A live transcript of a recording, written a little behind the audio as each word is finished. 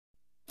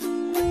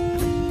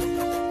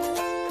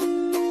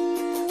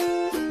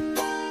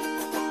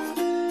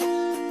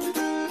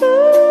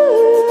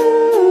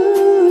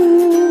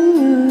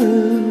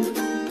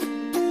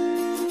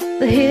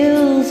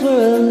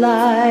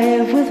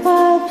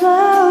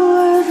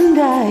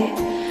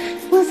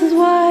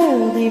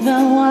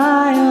even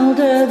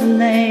wilder than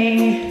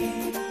they.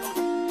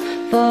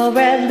 For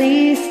at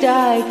least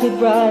I could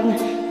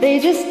run.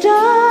 They just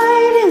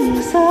died in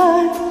the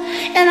sun,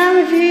 and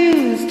I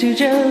refused to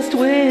just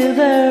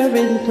wither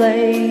in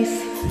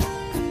place.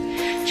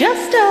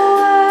 Just a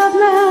wild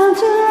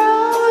mountain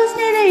rose,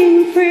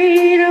 needing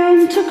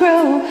freedom to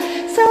grow.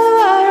 So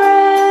I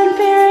ran,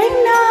 fearing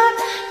not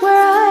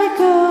where I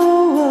go.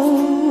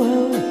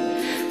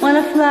 When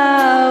a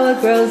flower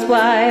grows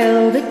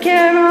wild, it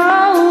can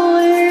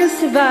always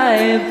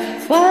survive.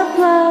 Wild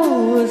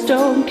flowers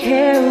don't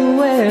care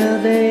where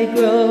they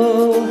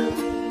grow.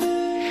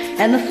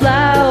 And the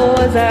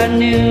flowers I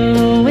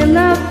knew in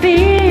the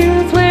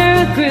fields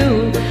where it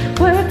grew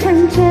were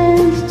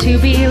content to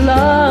be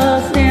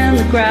lost in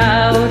the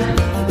crowd.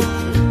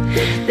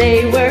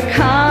 They were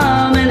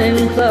common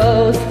and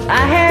close.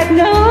 I had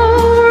no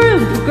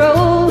room for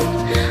growth.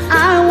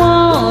 I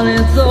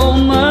wanted so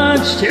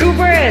much to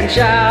branch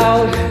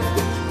out.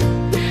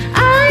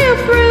 I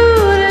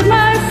uprooted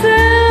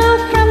myself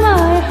from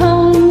my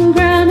home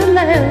ground and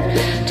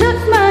left. Took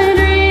my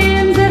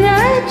dreams and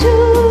I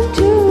took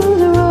to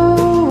the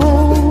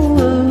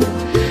road.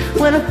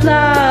 When a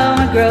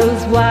flower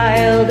grows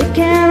wild, it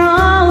can't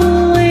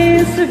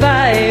always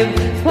survive.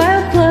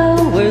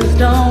 Wildflowers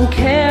don't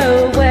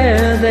care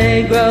where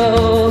they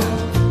grow.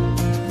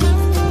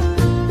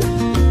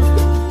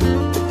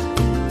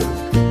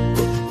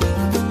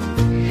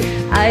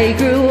 I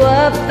grew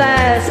up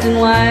fast and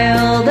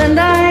wild, and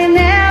I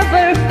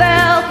never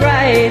felt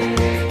right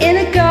in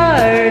a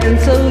garden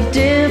so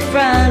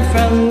different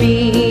from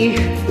me.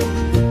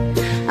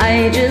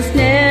 I just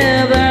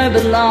never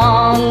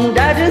belonged.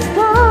 I just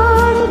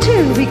longed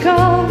to be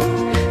called.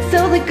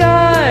 So the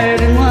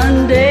garden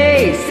one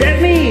day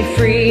set me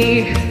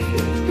free.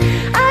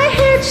 I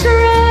hitched a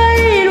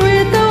ride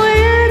with the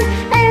wind,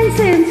 and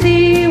since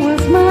he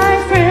was my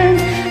friend,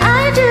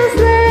 I just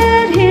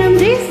let him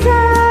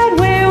decide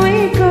where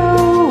we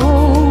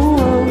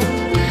go.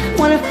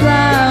 When a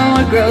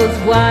flower grows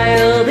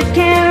wild, it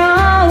can't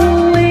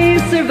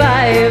always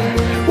survive.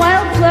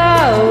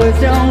 Wildflowers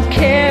don't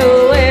care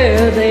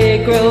where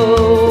they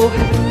grow.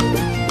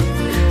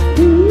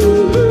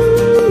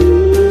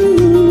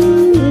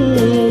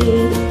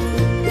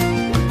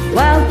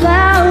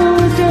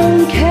 Wildflowers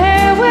don't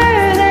care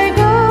where they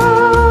go.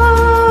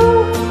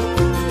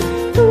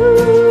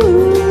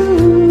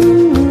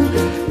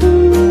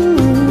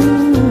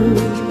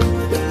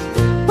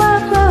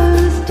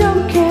 Wildflowers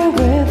don't care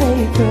where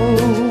they grow.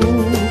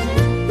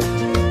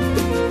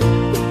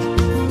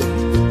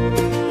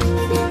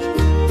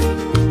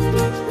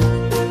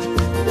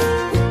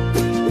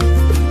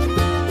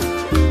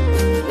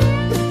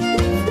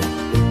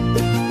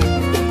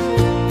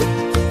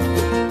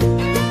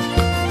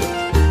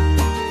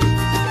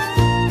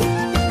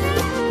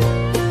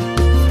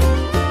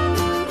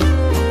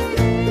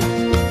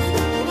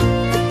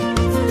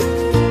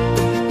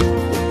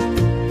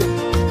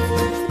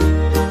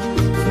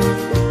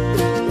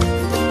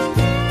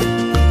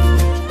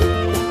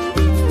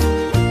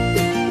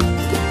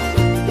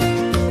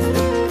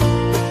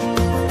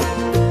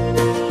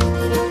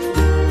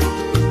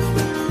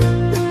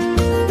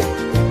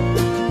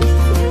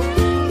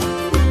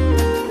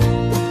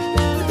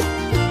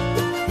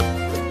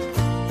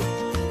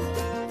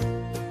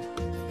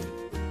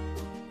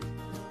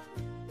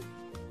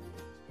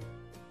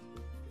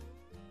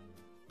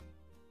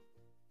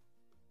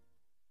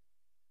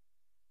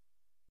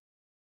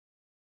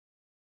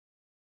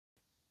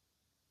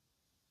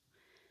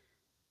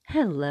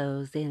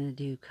 Hello,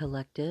 Xanadu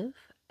Collective.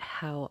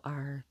 How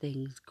are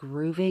things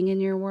grooving in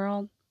your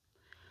world?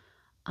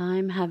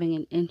 I'm having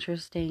an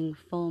interesting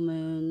full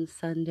moon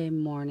Sunday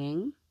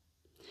morning.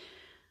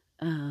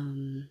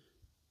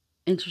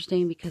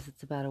 Interesting because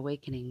it's about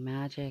awakening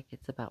magic.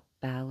 It's about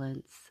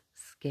balance,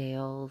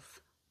 scales.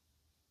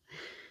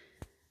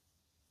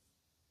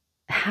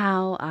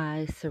 How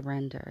I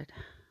surrendered.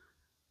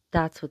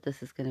 That's what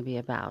this is going to be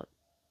about.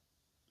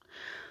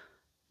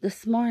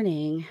 This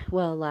morning,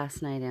 well,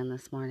 last night and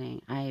this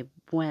morning, I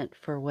went,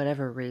 for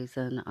whatever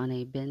reason, on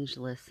a binge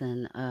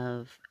listen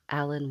of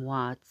Alan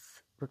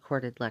Watts'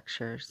 recorded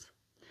lectures.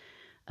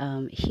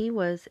 He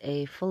was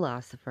a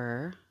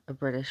philosopher, a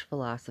British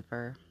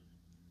philosopher,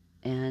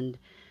 and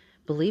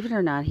believe it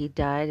or not, he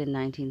died in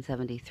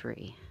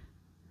 1973.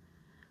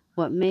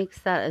 What makes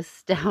that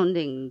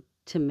astounding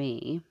to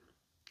me,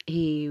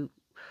 he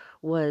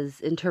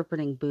was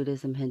interpreting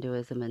Buddhism,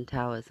 Hinduism, and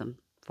Taoism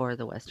for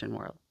the Western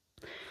world.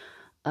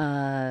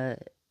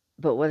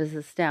 But what is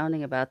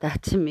astounding about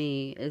that to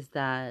me is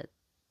that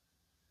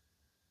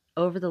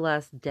over the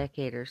last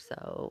decade or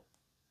so,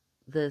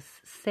 this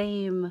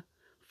same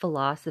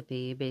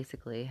philosophy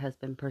basically has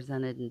been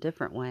presented in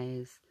different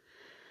ways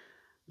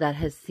that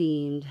has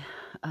seemed,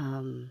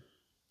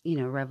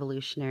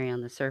 revolutionary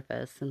on the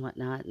surface and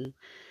whatnot. And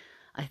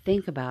I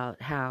think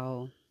about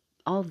how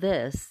all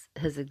this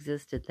has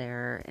existed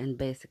there and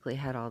basically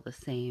had all the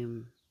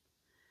same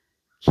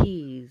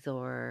keys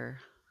or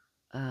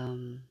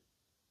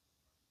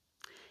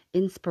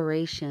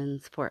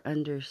inspirations for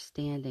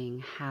understanding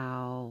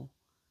how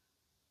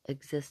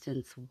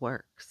existence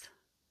works,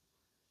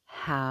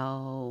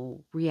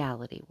 how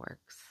reality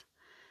works,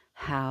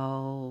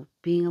 how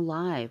being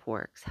alive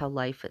works, how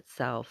life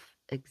itself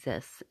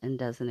exists and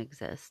doesn't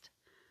exist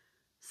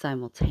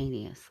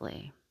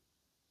simultaneously.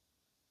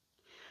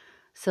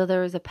 So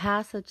there was a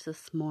passage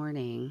this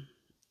morning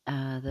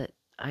that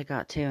I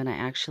got to, and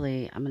I'm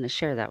going to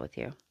share that with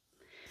you,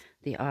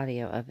 the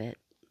audio of it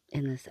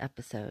in this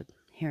episode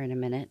here in a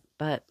minute.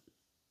 But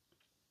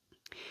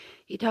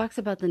he talks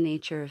about the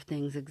nature of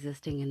things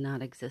existing and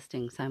not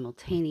existing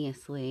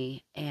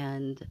simultaneously,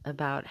 and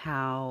about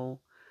how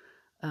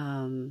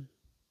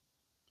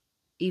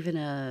even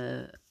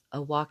a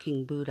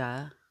walking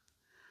Buddha,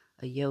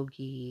 a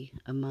yogi,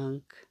 a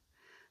monk,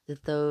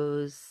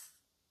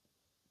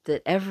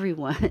 that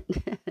everyone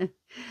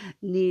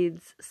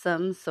needs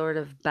some sort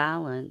of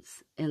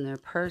balance in their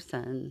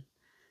person,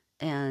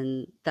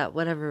 and that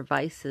whatever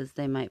vices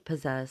they might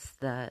possess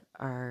that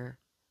are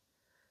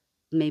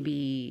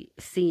maybe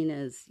seen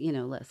as,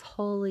 less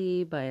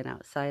holy by an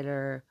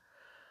outsider,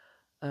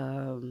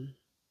 from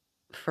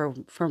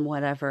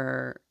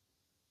whatever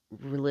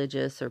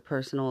religious or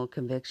personal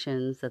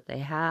convictions that they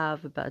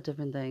have about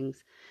different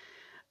things,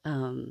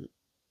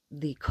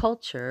 the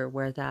culture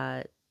where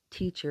that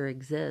teacher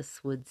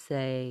exists would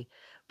say,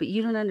 but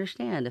you don't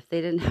understand. If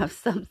they didn't have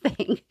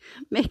something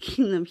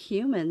making them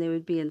human, they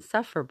would be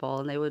insufferable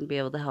and they wouldn't be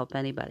able to help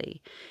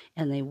anybody,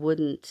 and they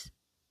wouldn't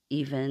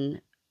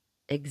even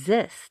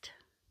exist.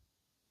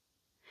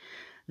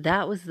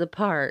 That was the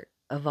part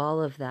of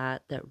all of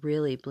that that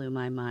really blew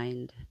my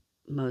mind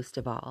most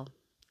of all,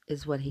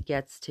 is what he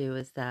gets to,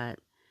 is that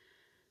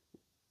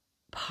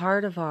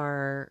part of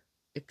our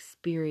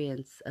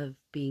experience of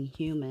being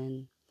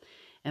human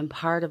and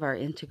part of our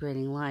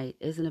integrating light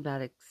isn't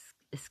about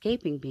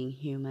escaping being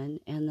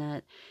human, and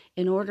that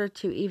in order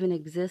to even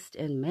exist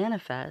and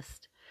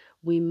manifest,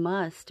 we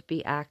must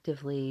be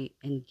actively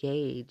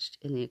engaged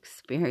in the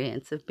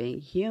experience of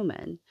being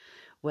human,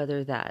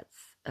 whether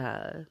that's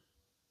a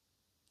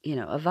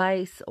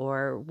vice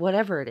or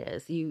whatever it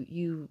is.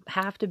 You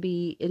have to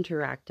be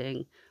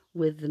interacting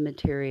with the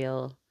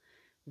material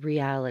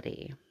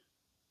reality.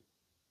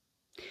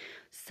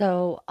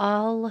 So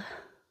I'll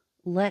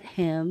let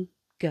him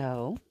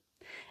go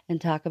and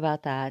talk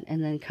about that,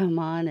 and then come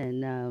on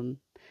and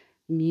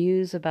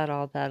muse about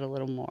all that a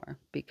little more,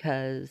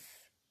 because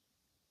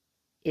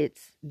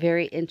it's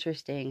very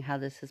interesting how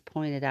this has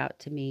pointed out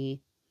to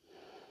me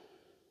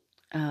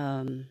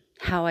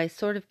how I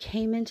sort of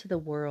came into the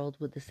world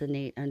with this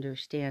innate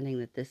understanding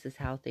that this is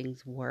how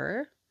things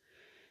were,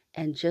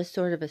 and just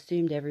sort of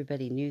assumed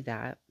everybody knew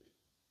that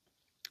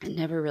and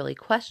never really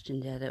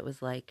questioned it. It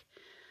was like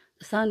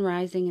the sun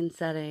rising and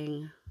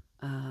setting,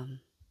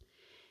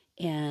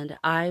 and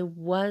I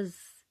was,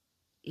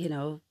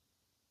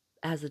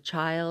 as a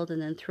child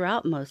and then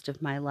throughout most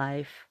of my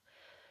life,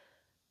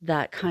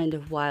 that kind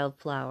of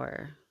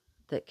wildflower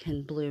that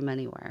can bloom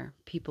anywhere.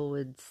 People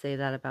would say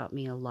that about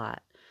me a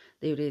lot.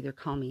 They would either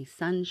call me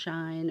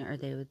sunshine, or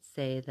they would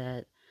say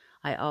that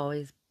I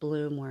always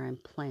bloom where I'm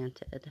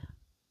planted.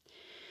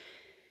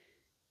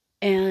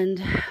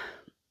 And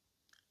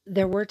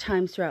there were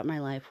times throughout my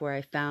life where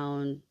I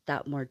found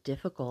that more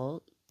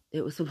difficult.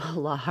 It was a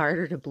lot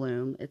harder to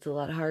bloom. It's a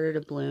lot harder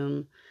to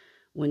bloom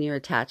when you're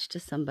attached to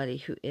somebody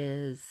who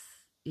is,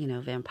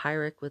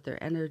 vampiric with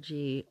their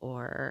energy,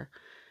 or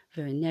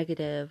very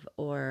negative,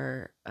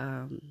 or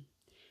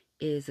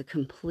is a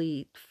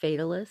complete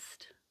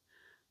fatalist.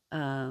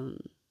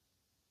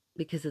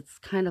 Because it's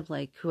kind of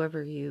like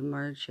whoever you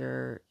merge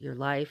your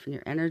life and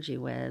your energy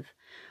with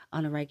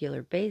on a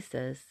regular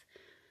basis.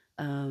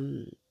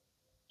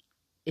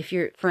 If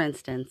you're, for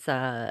instance,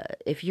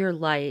 if your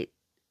light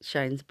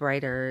shines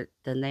brighter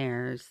than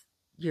theirs,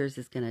 yours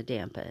is going to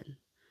dampen,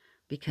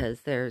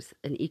 because there's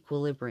an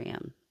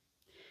equilibrium.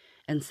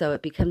 And so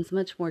it becomes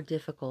much more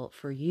difficult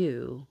for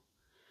you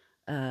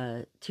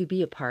to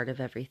be a part of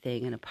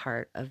everything and a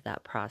part of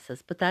that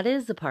process. But that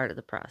is a part of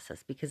the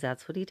process, because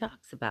that's what he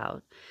talks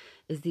about,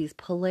 is these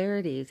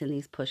polarities, and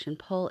these push and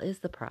pull is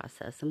the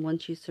process. And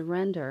once you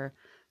surrender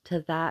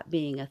to that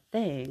being a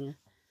thing,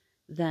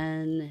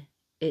 then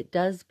it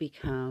does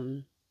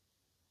become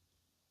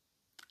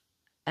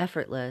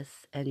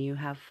effortless, and you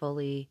have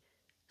fully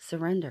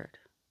surrendered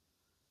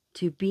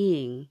to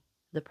being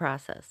the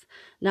process,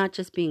 not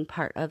just being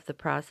part of the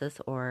process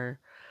or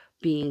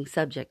being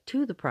subject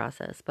to the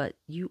process, but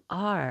you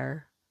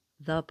are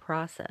the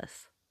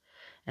process.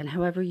 And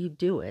however you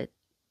do it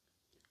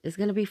is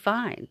going to be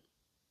fine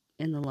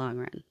in the long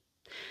run.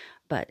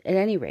 But at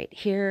any rate,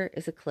 here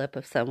is a clip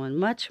of someone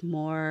much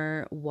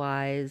more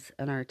wise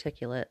and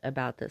articulate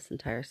about this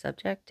entire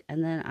subject,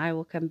 and then I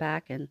will come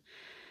back and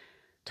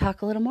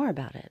talk a little more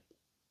about it.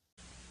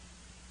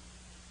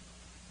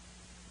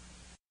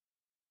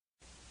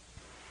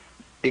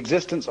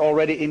 Existence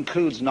already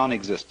includes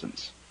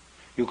non-existence.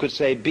 You could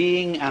say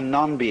being and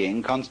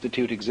non-being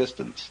constitute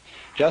existence.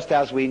 Just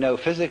as we know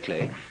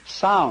physically,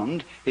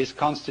 sound is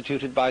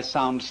constituted by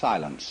sound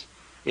silence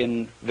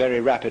in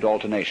very rapid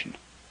alternation.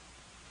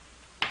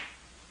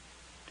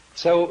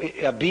 So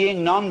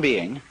being,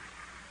 non-being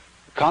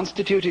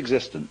constitute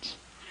existence,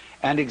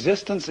 and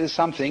existence is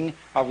something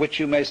of which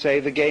you may say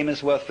the game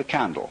is worth the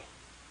candle.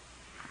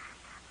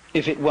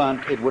 If it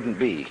weren't, it wouldn't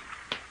be.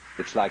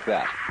 It's like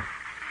that.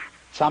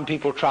 Some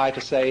people try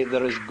to say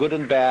there is good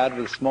and bad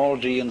with small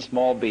g and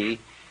small b,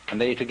 and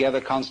they together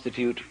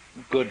constitute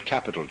good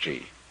capital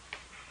G.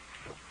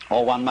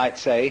 Or one might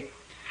say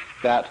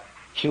that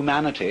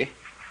humanity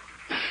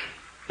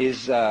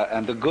is,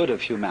 and the good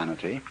of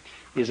humanity,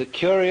 is a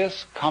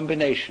curious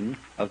combination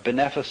of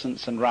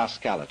beneficence and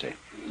rascality,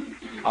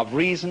 of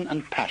reason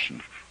and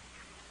passion.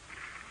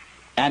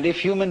 And if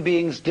human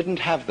beings didn't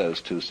have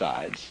those two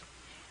sides,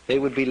 they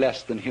would be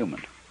less than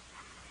human.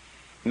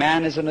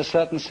 Man is in a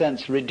certain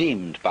sense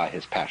redeemed by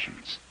his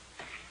passions,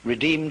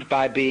 redeemed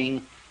by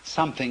being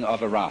something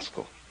of a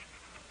rascal.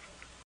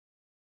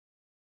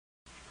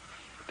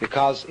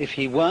 Because if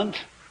he weren't,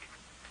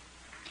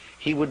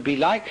 he would be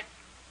like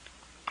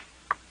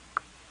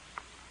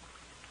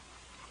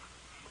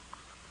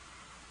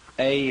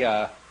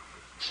a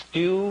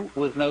stew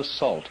with no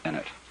salt in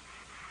it.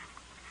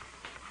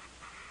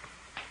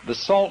 The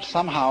salt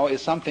somehow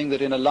is something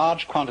that in a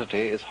large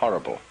quantity is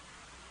horrible,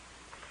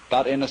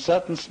 but in a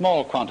certain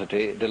small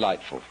quantity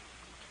delightful.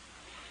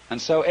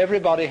 And so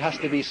everybody has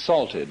to be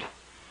salted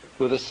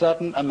with a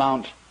certain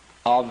amount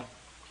of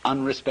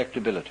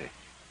unrespectability.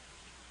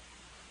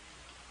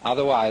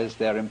 Otherwise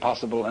they're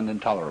impossible and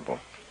intolerable.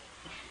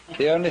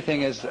 The only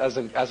thing is, as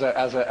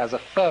a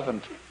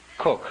fervent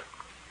cook,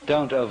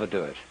 don't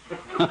overdo it.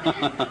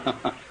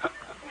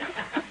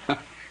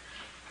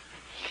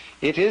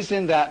 It is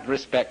in that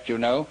respect, you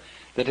know,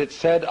 that it's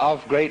said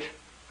of great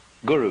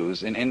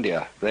gurus in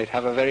India. They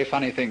have a very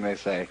funny thing they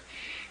say.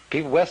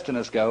 People,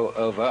 Westerners, go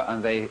over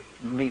and they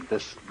meet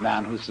this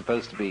man who's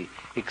supposed to be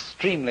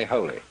extremely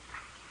holy.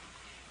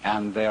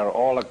 And they are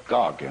all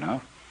agog, you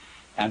know.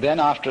 And then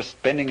after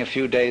spending a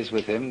few days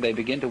with him, they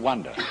begin to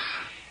wonder.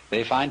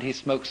 They find he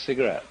smokes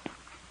cigarette.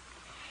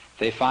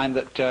 They find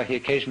that he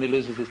occasionally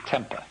loses his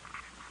temper.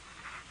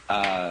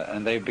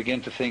 And they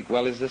begin to think,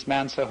 well, is this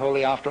man so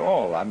holy after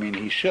all? I mean,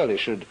 he surely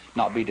should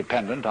not be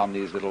dependent on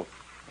these little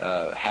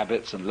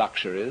habits and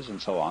luxuries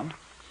and so on.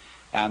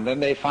 And then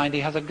they find he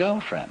has a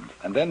girlfriend.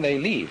 And then they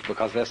leave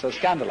because they're so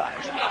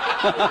scandalized.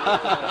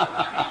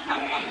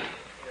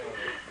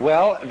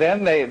 Well,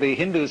 then the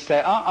Hindus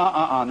say,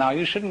 now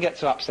you shouldn't get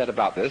so upset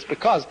about this,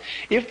 because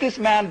if this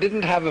man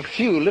didn't have a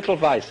few little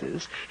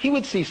vices, he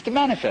would cease to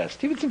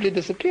manifest. He would simply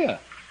disappear.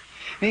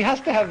 And he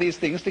has to have these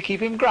things to keep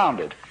him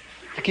grounded,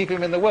 to keep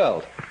him in the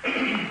world.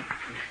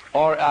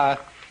 Or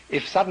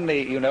if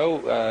suddenly, you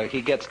know, he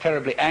gets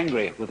terribly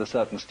angry with a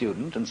certain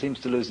student and seems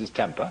to lose his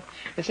temper,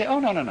 they say, oh,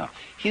 no,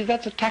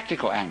 that's a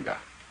tactical anger.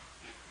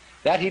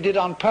 That he did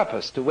on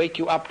purpose to wake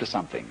you up to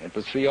something. It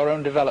was for your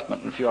own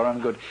development and for your own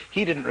good.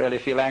 He didn't really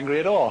feel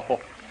angry at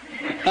all.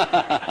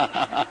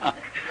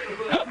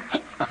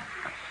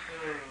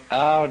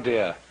 Oh,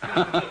 dear.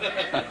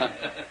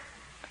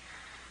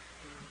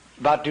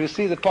 But do you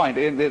see the point?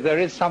 There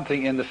is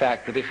something in the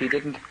fact that if he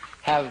didn't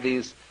have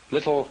these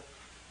little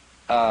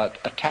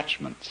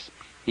attachments,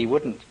 he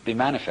wouldn't be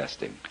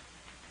manifesting.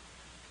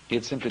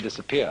 He'd simply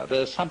disappear.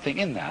 There's something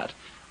in that,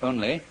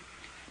 only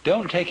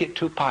don't take it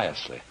too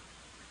piously.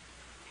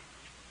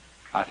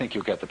 I think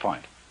you get the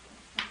point.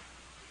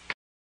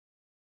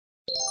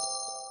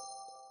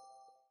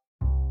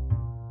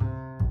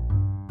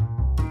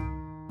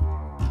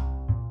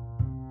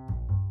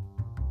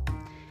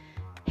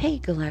 Hey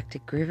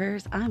Galactic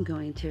Groovers, I'm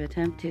going to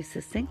attempt to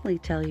succinctly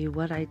tell you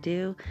what I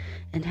do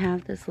and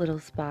have this little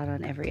spot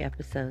on every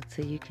episode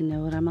so you can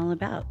know what I'm all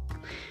about.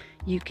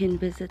 You can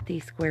visit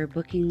the Square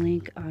booking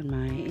link on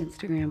my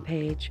Instagram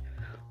page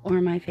or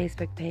my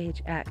Facebook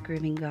page at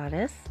Grooving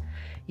Goddess.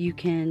 You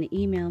can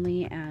email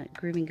me at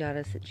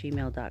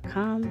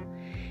groovinggoddess@gmail.com,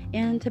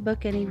 and to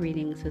book any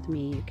readings with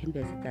me, you can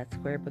visit that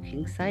Square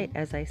booking site.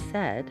 As I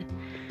said,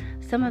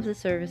 some of the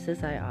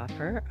services I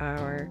offer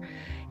are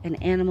an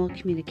animal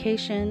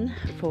communication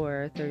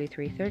for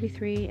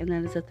 $33.33, and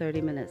that is a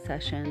 30-minute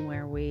session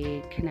where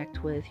we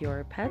connect with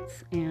your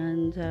pets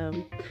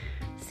and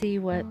see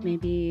what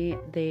maybe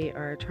they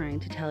are trying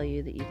to tell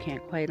you that you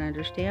can't quite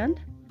understand.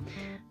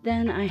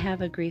 Then I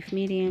have a grief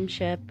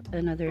mediumship,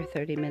 another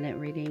 30-minute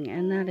reading,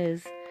 and that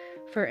is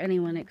for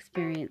anyone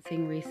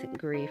experiencing recent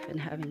grief and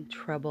having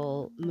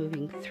trouble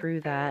moving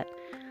through that.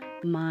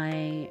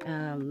 My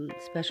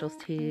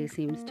specialty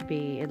seems to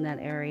be in that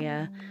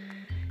area,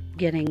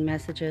 getting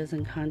messages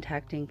and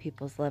contacting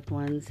people's loved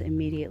ones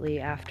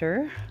immediately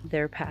after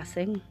their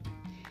passing.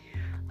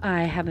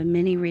 I have a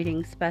mini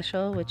reading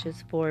special, which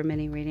is 4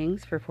 mini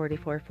readings for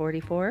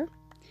 $44.44.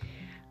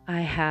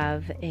 I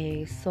have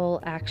a soul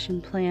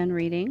action plan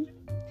reading,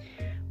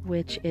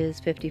 which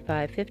is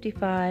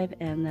 $55.55,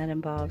 and that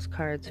involves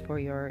cards for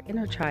your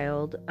inner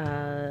child,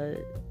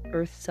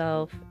 earth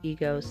self,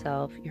 ego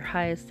self, your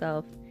highest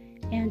self,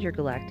 and your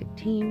galactic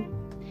team.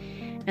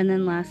 And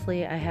then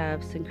lastly, I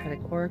have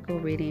syncretic oracle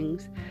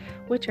readings,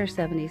 which are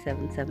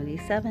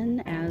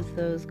 $77.77, as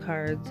those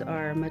cards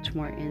are much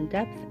more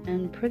in-depth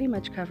and pretty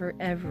much cover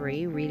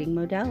every reading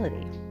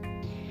modality.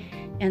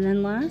 And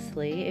then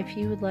lastly, if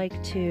you would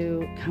like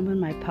to come on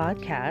my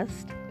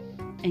podcast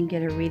and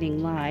get a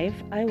reading live,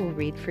 I will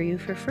read for you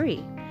for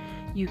free.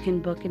 You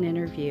can book an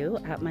interview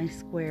at my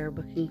Square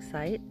booking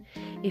site.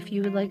 If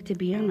you would like to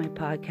be on my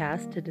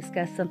podcast to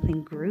discuss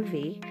something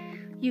groovy,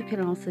 you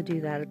can also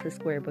do that at the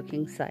Square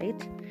booking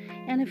site.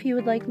 And if you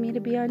would like me to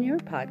be on your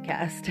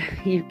podcast,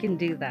 you can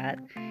do that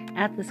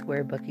at the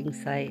Square booking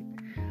site.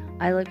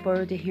 I look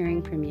forward to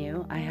hearing from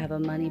you. I have a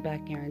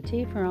money-back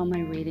guarantee for all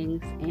my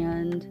readings,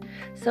 and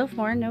so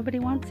far nobody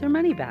wants their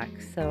money back.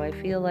 So I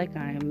feel like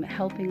I'm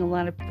helping a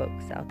lot of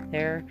folks out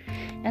there,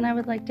 and I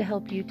would like to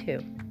help you too.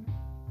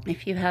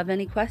 If you have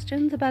any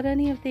questions about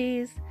any of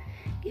these,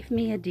 give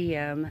me a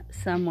DM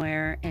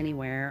somewhere,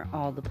 anywhere,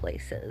 all the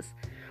places.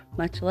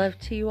 Much love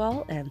to you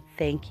all, and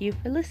thank you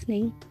for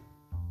listening.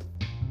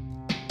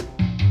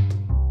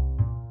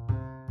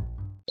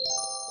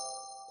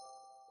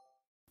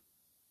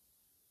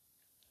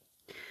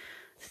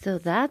 So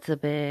that's a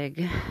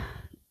big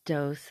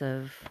dose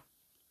of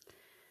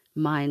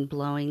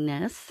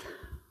mind-blowingness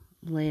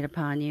laid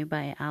upon you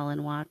by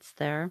Alan Watts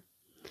there.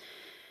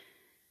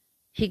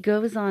 He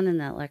goes on in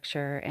that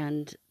lecture,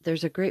 and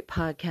there's a great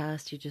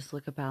podcast. You just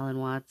look up Alan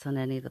Watts on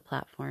any of the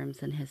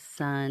platforms, and his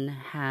son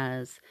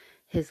has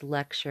his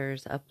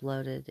lectures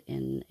uploaded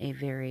in a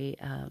very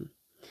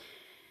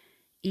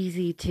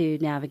easy to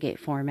navigate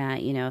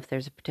format. You know, if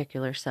there's a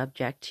particular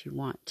subject you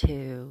want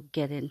to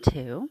get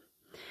into,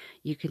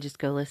 you can just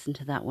go listen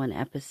to that one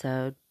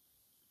episode.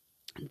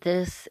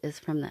 This is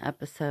from the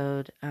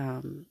episode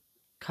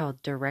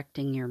called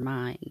Directing Your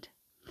Mind.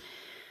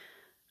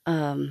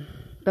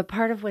 But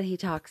part of what he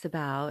talks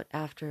about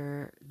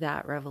after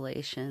that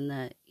revelation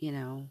that, you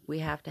know, we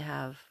have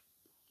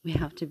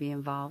to be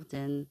involved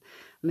in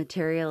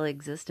material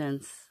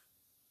existence.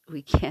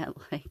 We can't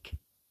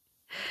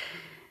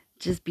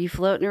just be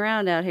floating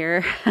around out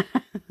here.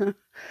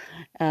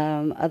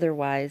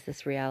 Otherwise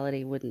this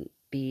reality wouldn't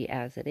be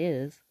as it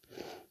is.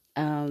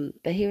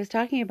 But he was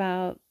talking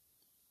about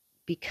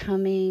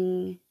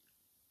becoming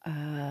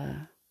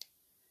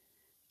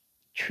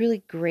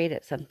truly great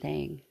at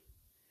something.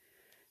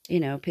 You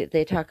know,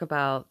 they talk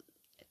about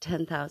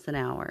 10,000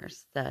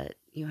 hours, that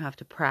you have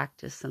to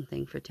practice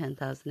something for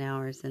 10,000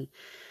 hours. And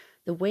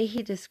the way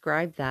he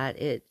described that,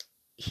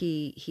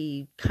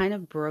 he kind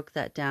of broke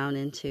that down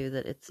into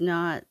that it's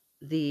not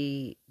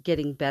the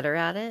getting better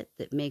at it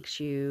that makes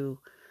you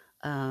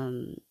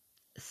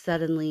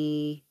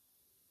suddenly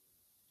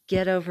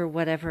get over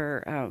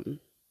whatever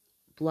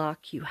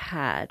block you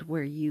had,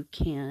 where you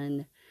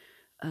can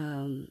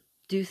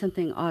do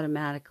something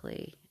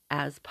automatically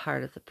as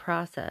part of the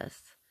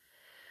process.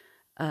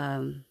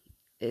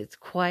 It's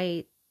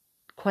quite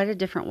a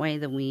different way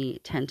than we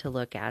tend to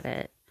look at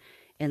it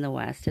in the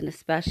West, and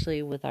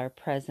especially with our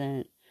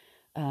present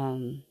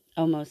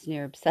almost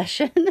near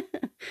obsession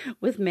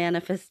with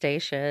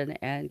manifestation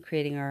and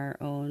creating our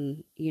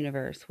own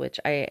universe, which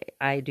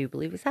I do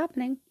believe is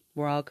happening.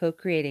 We're all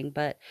co-creating,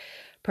 but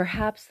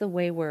perhaps the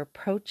way we're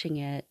approaching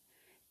it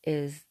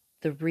is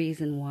the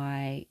reason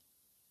why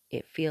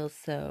it feels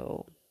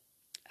so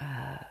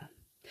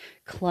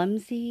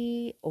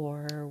clumsy,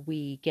 or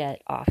we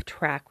get off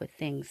track with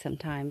things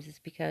sometimes, is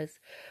because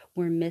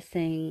we're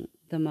missing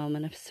the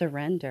moment of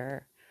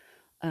surrender,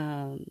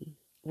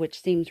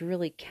 which seems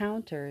really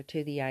counter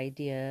to the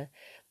idea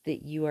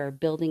that you are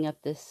building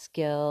up this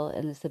skill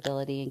and this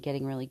ability and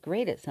getting really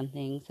great at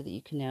something so that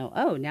you can know,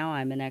 oh, now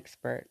I'm an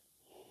expert.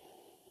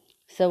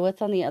 So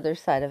what's on the other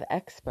side of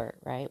expert,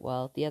 right?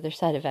 Well, the other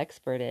side of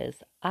expert is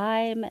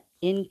I'm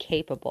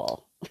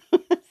incapable.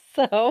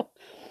 So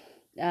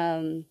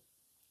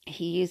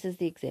he uses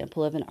the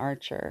example of an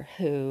archer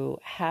who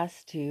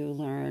has to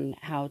learn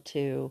how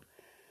to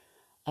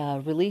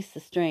release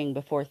the string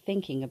before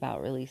thinking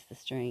about releasing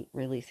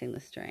the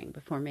string,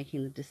 before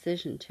making the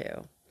decision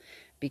to.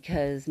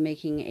 Because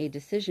making a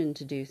decision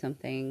to do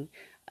something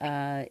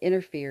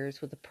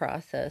interferes with the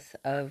process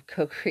of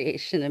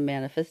co-creation and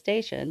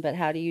manifestation. But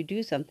how do you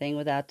do something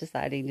without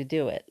deciding to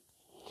do it?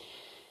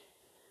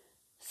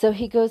 So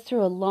he goes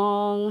through a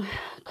long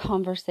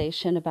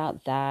conversation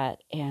about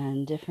that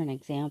and different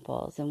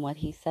examples. And what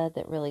he said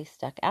that really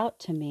stuck out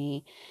to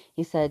me,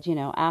 he said, you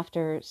know,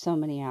 after so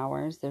many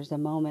hours, there's a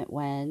moment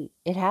when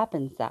it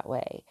happens that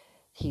way.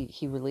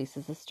 He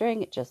releases the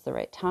string at just the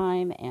right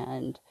time,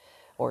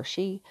 or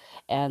she,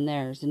 and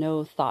there's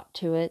no thought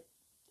to it.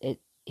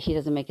 He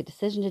doesn't make a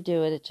decision to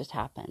do it. It just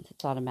happens.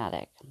 It's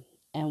automatic.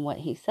 And what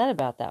he said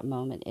about that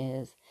moment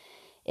is,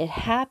 it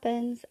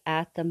happens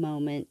at the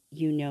moment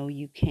you know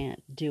you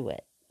can't do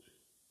it.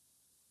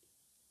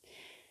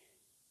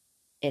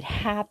 It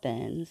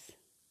happens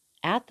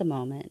at the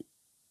moment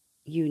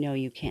you know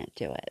you can't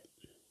do it.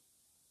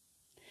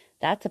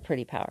 That's a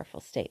pretty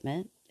powerful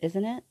statement,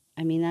 isn't it?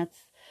 I mean,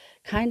 that's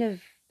kind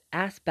of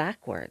ass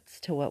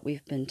backwards to what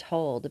we've been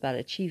told about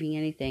achieving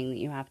anything, that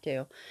you have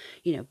to,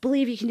 you know,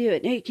 believe you can do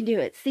it, know you can do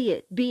it, see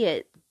it, be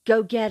it,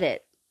 go get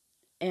it.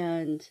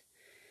 And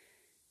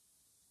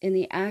in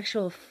the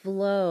actual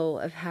flow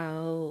of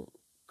how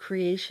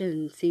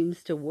creation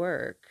seems to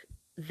work,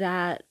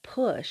 that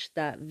push,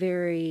 that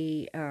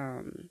very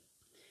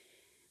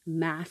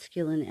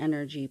masculine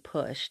energy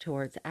push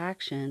towards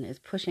action is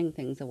pushing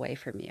things away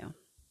from you.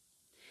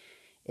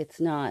 It's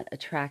not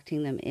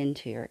attracting them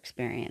into your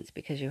experience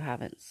because you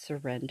haven't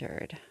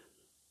surrendered.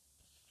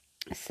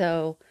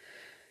 So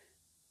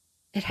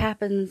it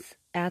happens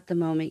at the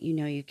moment you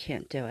know you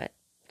can't do it.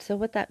 So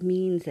what that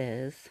means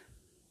is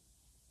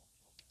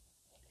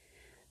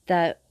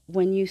that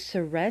when you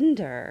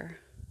surrender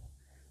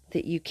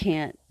that you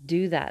can't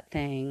do that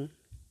thing,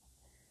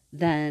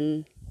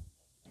 then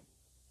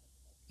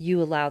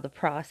you allow the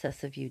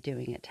process of you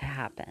doing it to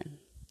happen.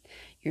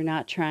 You're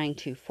not trying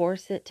to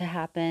force it to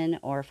happen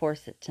or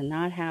force it to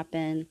not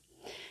happen.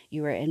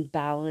 You are in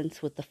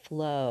balance with the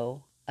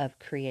flow of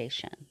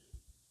creation.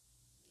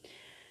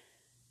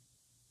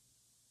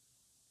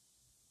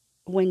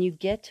 When you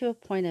get to a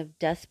point of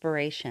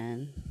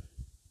desperation,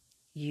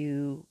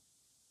 you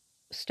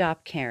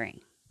stop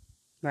caring,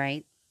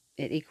 right?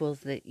 It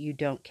equals that you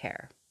don't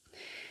care.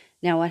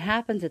 Now, what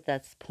happens at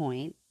that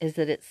point is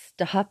that it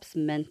stops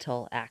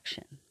mental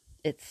action.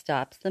 It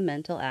stops the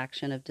mental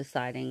action of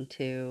deciding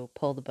to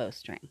pull the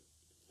bowstring.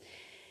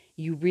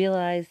 You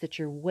realize that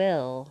your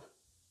will,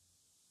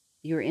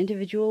 your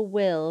individual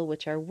will,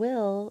 which our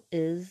will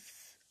is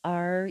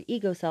our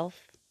ego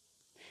self.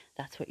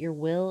 That's what your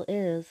will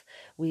is.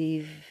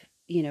 We've,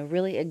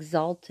 really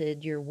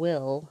exalted your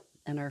will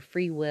and our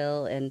free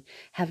will and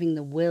having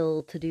the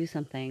will to do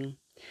something.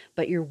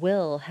 But your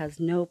will has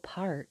no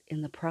part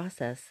in the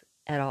process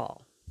at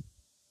all.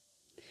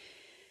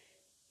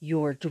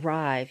 Your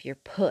drive, your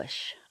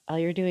push, all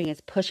you're doing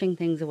is pushing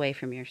things away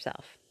from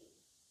yourself.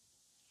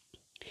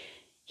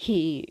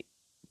 He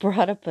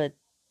brought up a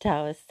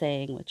Taoist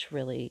saying which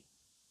really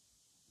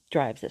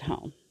drives it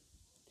home.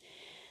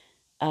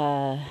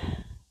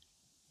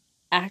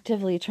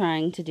 Actively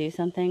trying to do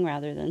something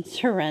rather than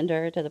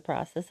surrender to the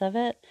process of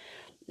it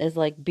is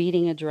like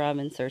beating a drum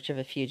in search of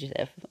a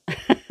fugitive.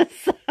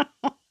 So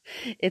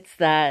it's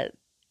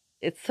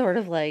sort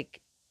of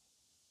like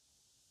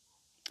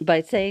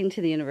by saying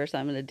to the universe,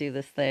 I'm going to do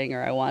this thing,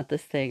 or I want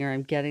this thing, or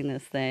I'm getting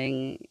this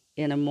thing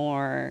in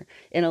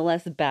a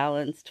less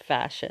balanced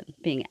fashion,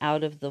 being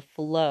out of the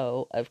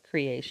flow of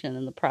creation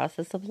and the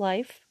process of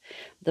life,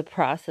 the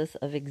process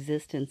of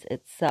existence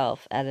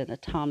itself at an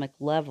atomic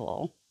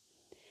level.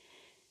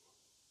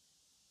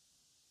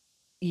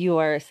 You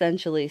are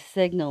essentially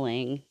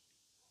signaling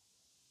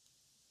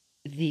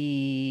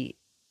the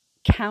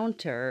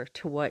counter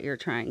to what you're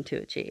trying to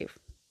achieve.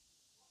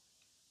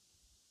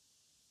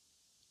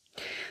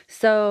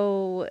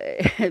 So,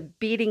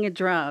 beating a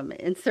drum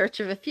in search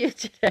of a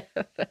fugitive.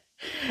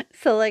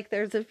 So, like,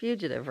 there's a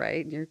fugitive,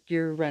 right?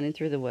 You're running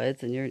through the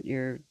woods, and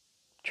you're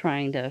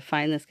trying to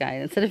find this guy.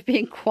 And instead of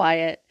being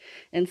quiet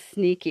and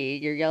sneaky,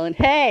 you're yelling,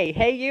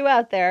 "Hey, you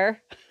out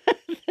there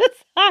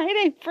that's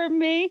hiding from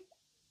me!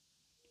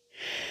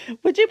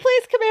 Would you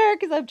please come here?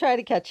 Because I'm trying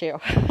to catch you."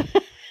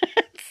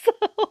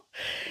 So,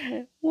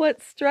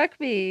 what struck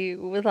me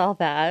with all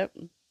that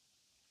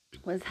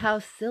was how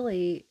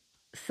silly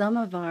some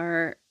of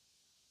our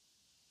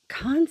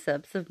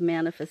concepts of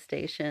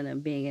manifestation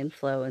and being in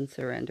flow and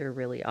surrender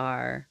really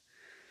are.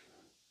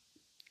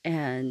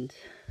 And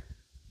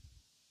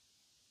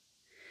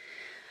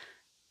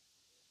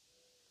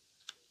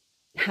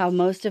how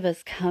most of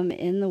us come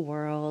in the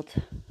world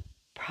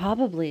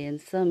probably in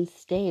some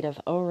state of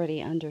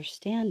already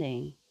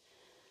understanding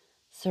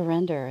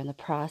surrender and the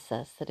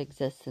process that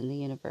exists in the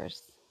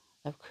universe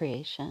of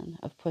creation,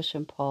 of push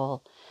and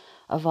pull,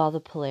 of all the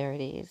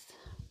polarities.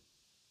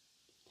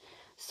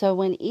 So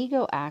when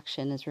ego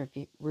action is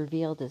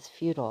revealed as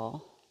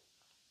futile,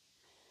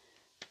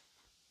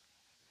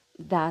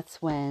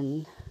 that's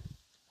when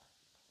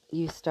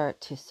you start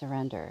to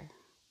surrender.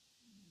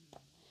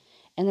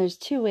 And there's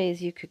two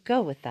ways you could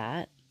go with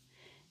that.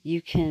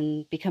 You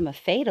can become a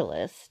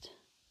fatalist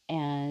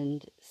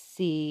and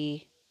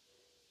see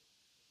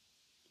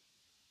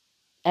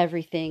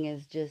everything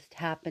is just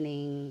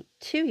happening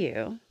to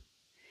you.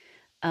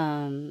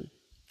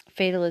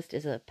 Fatalist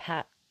is a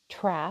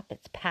trap.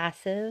 It's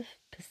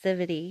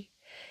passivity.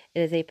 It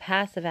is a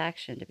passive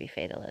action to be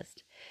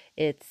fatalist.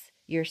 It's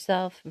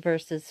yourself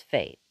versus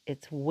fate.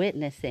 It's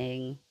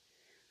witnessing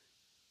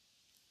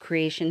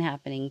creation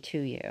happening to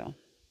you.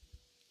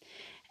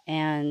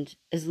 And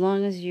as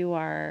long as you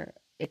are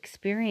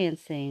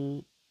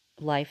experiencing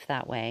life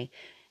that way,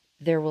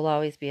 there will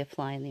always be a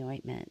fly in the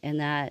ointment. And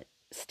that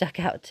stuck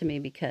out to me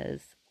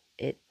because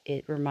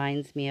it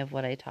reminds me of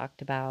what I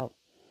talked about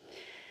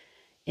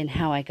in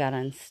how I got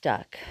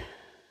unstuck,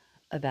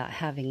 about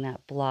having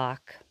that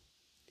block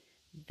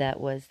that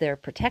was there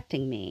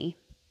protecting me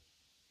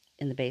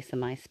in the base of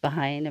my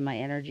spine and my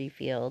energy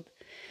field.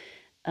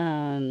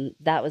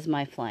 That was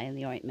my fly in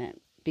the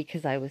ointment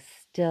because there was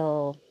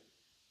still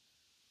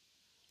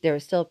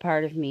a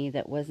part of me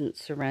that wasn't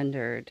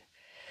surrendered,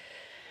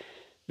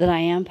 that I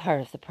am part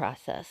of the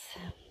process.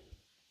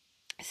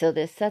 So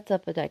this sets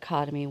up a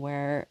dichotomy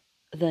where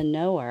the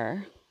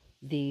knower,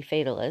 the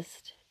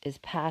fatalist, is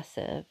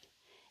passive,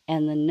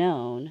 and the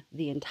known,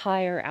 the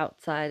entire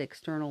outside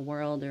external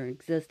world or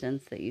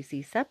existence that you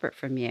see separate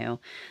from you,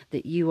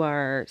 that you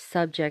are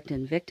subject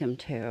and victim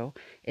to,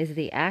 is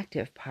the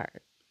active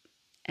part.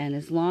 And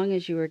as long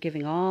as you are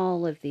giving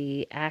all of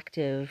the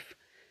active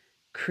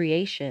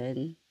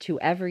creation to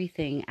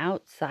everything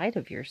outside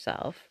of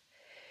yourself,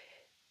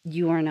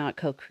 you are not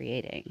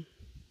co-creating.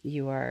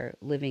 You are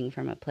living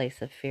from a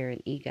place of fear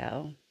and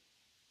ego.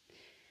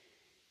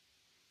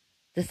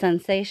 The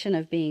sensation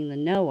of being the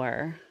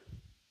knower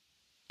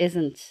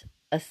isn't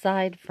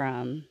aside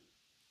from,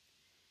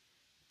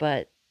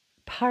 but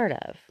part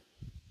of.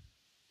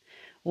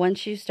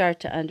 Once you start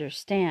to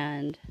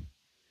understand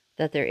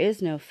that there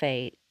is no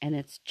fate and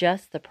it's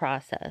just the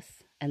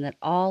process, and that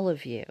all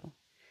of you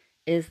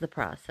is the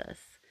process.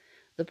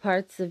 The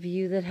parts of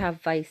you that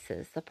have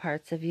vices, the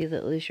parts of you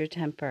that lose your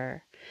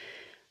temper,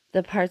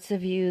 the parts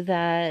of you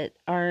that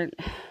aren't,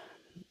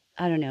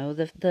 I don't know,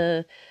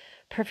 the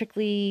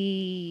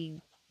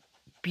perfectly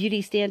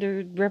beauty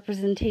standard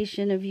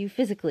representation of you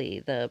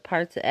physically, the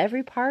parts,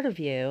 every part of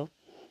you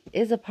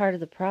is a part of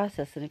the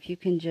process. And if you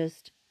can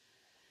just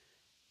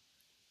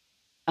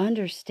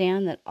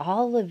understand that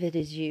all of it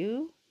is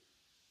you,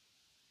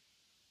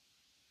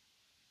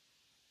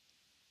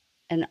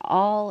 and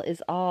all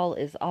is all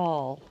is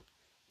all,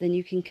 then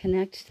you can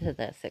connect to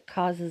this. It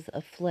causes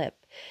a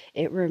flip.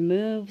 It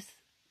removes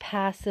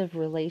passive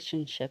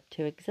relationship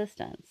to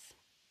existence.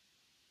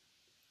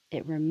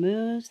 It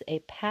removes a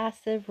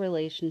passive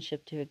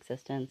relationship to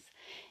existence,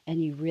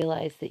 and you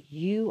realize that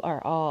you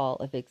are all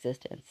of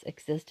existence.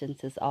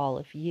 Existence is all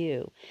of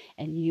you,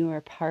 and you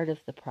are part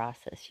of the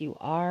process. You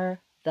are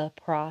the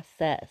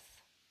process.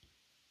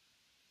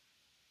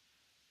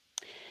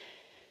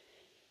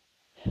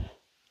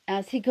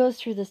 As he goes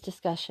through this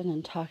discussion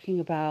and talking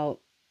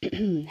about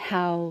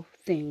how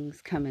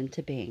things come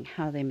into being,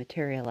 how they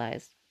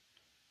materialize,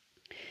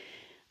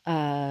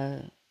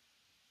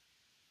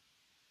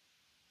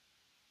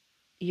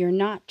 you're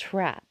not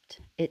trapped.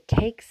 It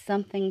takes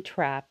something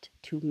trapped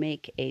to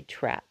make a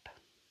trap.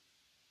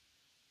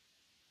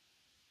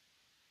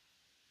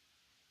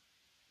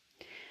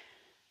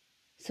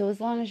 So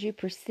as long as you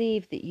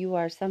perceive that you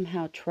are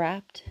somehow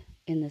trapped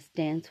in this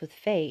dance with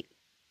fate,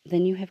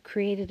 then you have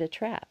created a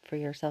trap for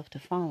yourself to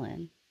fall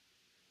in.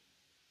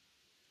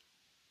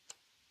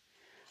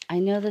 I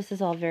know this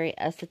is all very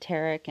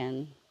esoteric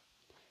and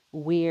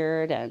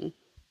weird, and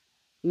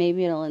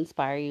maybe it'll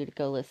inspire you to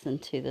go listen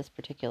to this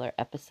particular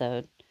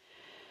episode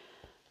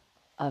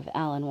of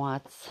Alan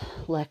Watts'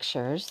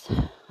 lectures.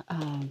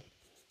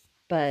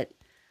 But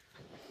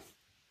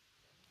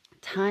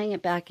tying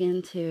it back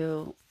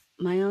into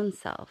my own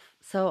self.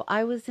 So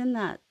I was in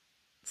that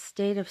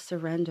state of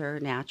surrender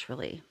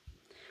naturally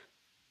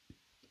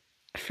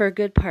for a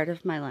good part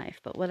of my life.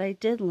 But what I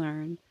did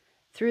learn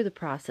through the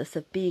process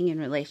of being in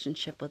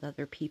relationship with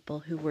other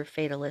people who were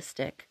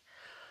fatalistic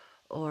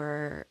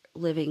or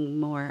living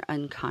more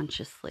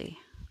unconsciously,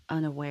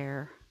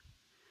 unaware,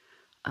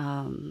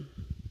 the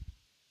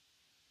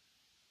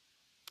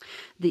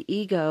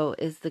ego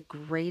is the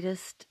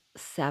greatest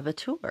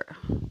saboteur.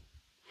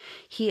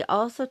 He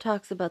also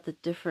talks about the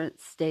different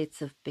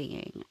states of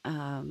being.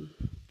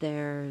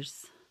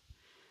 There's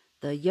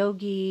the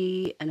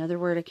yogi, another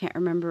word I can't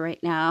remember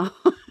right now,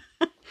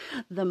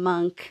 the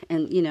monk,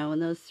 and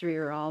and those three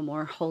are all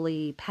more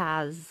holy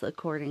paths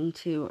according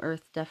to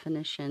Earth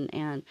definition,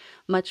 and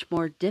much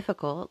more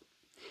difficult.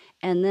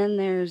 And then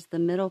there's the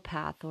middle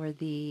path, or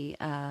the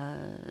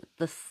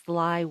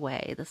sly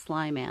way, the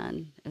sly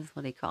man is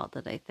what he called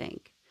it, I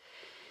think.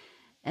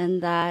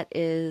 And that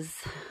is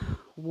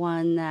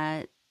one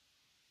that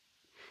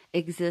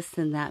exists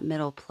in that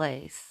middle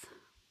place,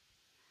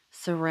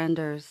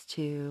 surrenders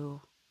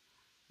to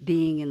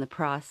being in the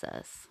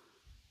process.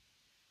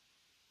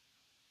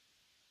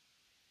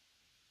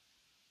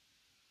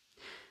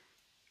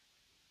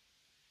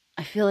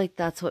 I feel like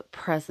that's what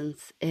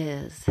presence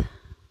is.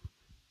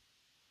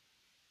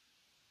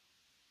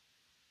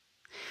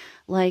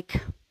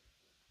 Like,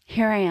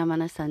 here I am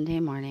on a Sunday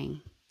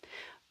morning.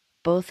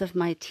 Both of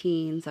my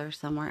teens are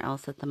somewhere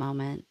else at the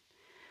moment.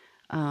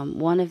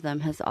 One of them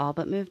has all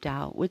but moved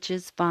out, which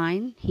is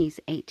fine. He's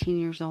 18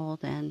 years old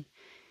and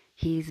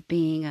he's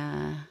being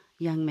a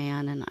young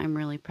man, and I'm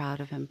really proud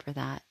of him for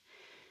that.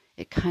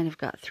 It kind of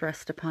got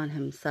thrust upon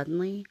him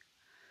suddenly,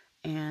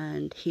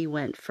 and he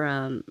went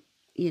from,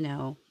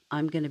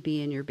 I'm going to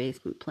be in your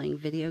basement playing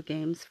video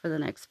games for the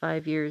next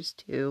 5 years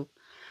to,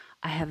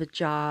 I have a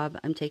job,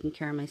 I'm taking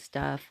care of my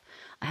stuff,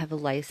 I have a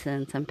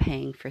license, I'm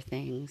paying for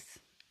things,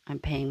 I'm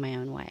paying my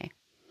own way.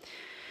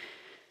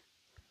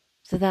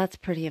 So that's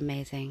pretty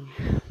amazing.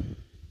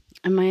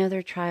 And my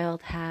other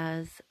child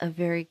has a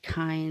very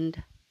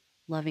kind,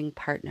 loving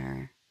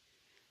partner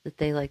that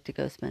they like to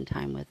go spend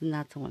time with, and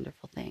that's a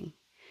wonderful thing.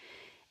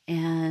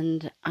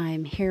 And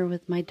I'm here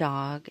with my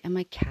dog and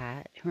my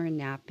cat who are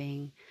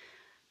napping.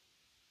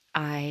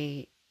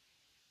 I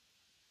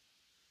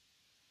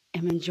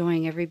am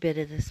enjoying every bit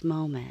of this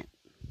moment.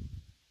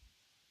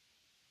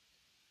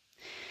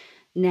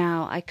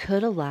 Now, I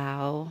could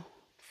allow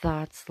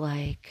thoughts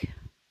like,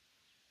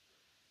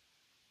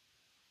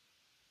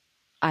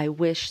 I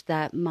wish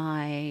that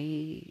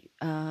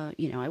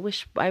I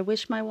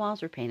wish my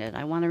walls were painted.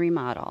 I want to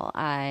remodel.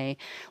 I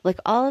like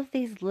all of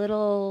these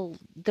little,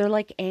 they're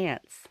like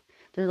ants.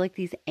 They're like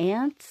these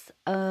ants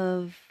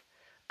of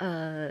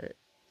uh,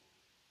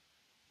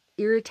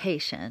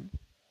 irritation,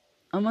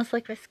 almost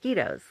like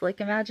mosquitoes.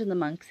 Like imagine the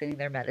monk sitting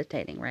there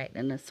meditating, right,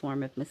 in a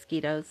swarm of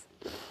mosquitoes.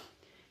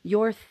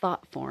 Your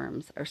thought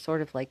forms are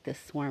sort of like this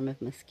swarm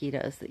of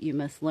mosquitoes that you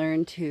must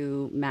learn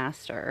to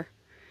master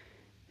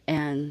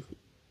and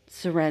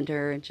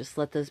surrender and just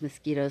let those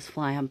mosquitoes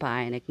fly on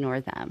by and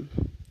ignore them.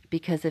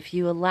 Because if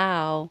you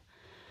allow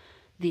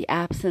the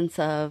absence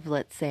of,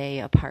 let's say,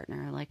 a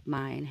partner like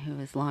mine who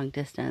is long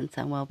distance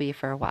and will be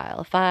for a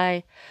while, if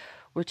I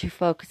were to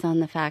focus on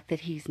the fact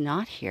that he's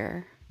not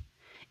here,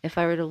 if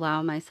I were to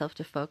allow myself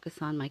to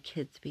focus on my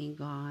kids being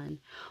gone,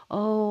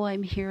 oh,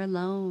 I'm here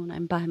alone,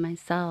 I'm by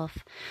myself.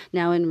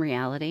 Now, in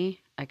reality,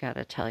 I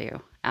gotta tell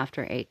you,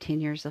 after 18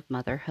 years of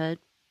motherhood,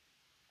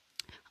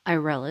 I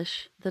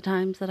relish the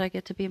times that I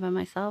get to be by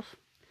myself.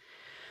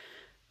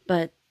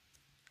 But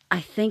I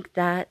think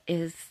that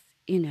is,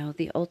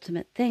 the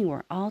ultimate thing.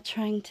 We're all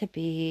trying to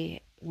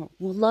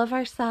we'll love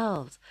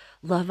ourselves,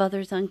 love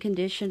others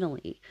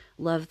unconditionally,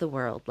 love the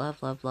world,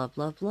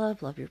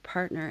 love your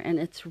partner. And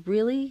it's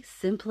really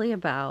simply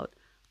about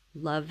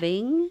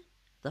loving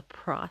the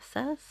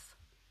process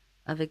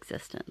of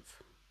existence.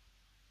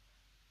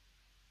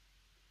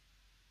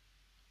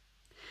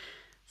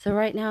 So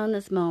right now in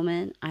this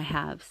moment, I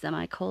have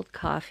semi-cold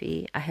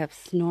coffee. I have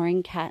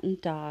snoring cat and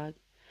dog.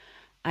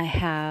 I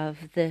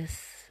have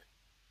this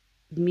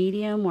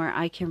medium where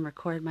I can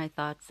record my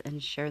thoughts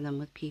and share them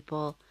with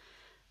people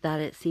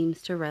that it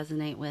seems to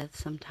resonate with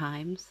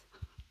sometimes.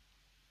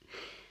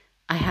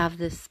 I have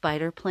this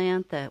spider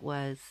plant that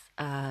was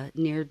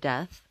near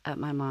death at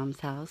my mom's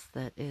house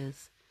that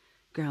is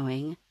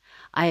growing.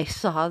 I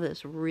saw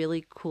this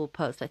really cool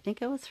post. I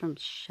think it was from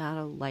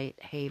Shadow Light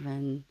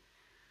Haven,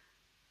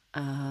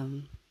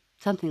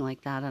 something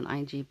like that on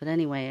IG. But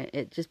anyway,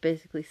 it just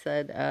basically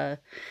said,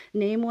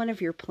 name one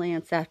of your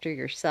plants after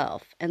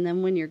yourself. And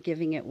then when you're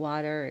giving it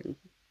water and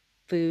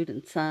food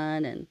and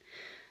sun and,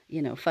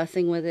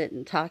 fussing with it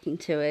and talking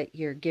to it,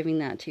 you're giving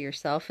that to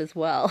yourself as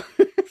well.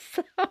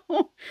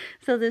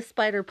 So this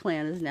spider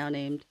plant is now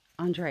named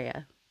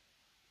Andrea.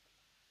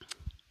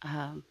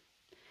 And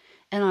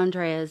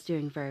Andrea is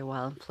doing very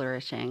well and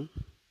flourishing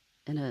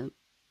in a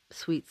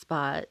sweet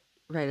spot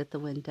right at the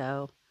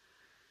window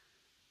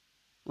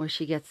where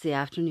she gets the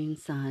afternoon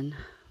sun.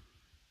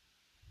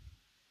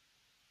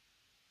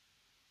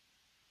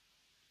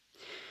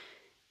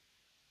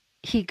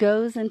 He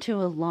goes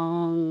into a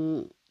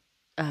long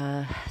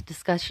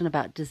discussion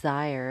about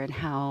desire and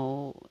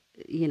how,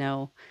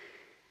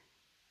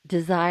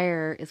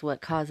 desire is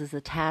what causes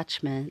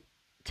attachment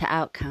to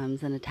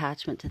outcomes and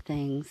attachment to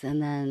things.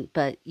 And then,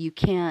 but you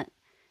can't,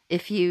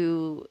 if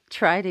you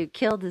try to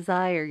kill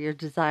desire, you're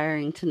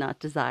desiring to not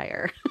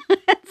desire.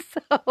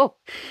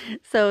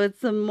 So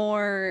it's a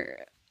more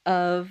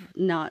of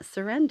not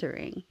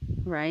surrendering,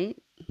 right?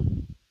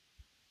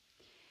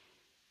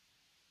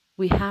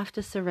 We have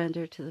to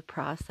surrender to the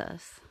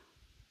process.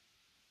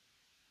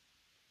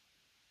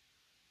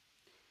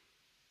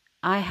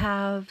 I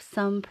have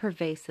some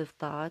pervasive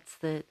thoughts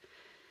that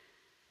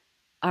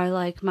are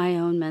like my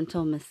own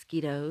mental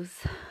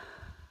mosquitoes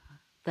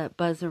that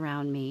buzz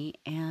around me,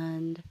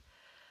 and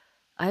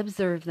I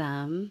observe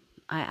them.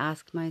 I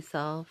ask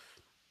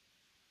myself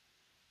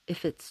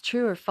if it's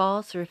true or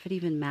false, or if it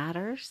even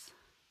matters.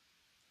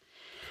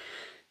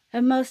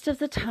 And most of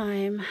the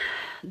time,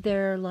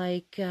 they're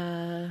like,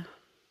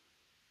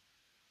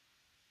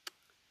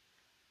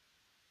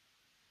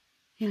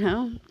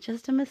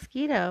 just a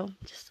mosquito,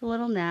 just a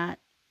little gnat,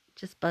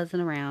 just buzzing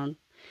around.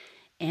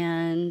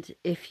 And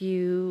if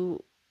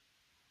you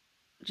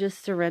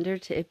just surrender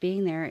to it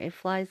being there, it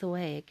flies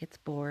away, it gets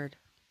bored.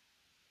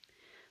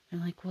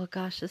 They're like, well,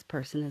 gosh, this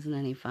person isn't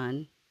any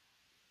fun.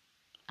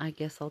 I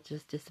guess I'll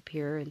just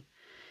disappear and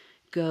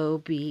go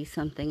be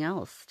something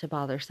else to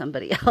bother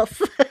somebody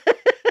else.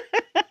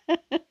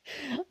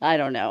 I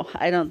don't know.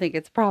 I don't think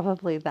it's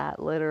probably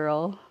that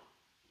literal,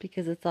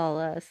 because it's all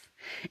us.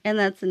 And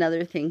that's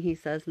another thing he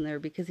says in there,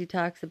 because he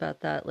talks about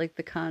that, like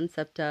the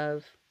concept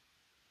of,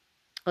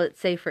 let's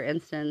say, for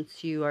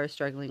instance, you are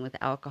struggling with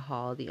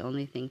alcohol. The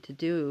only thing to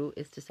do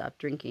is to stop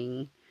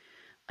drinking.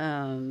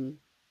 But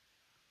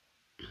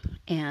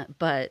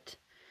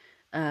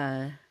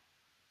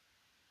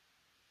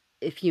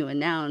if you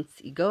announce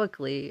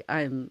egoically,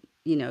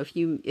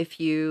 if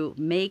you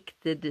make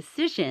the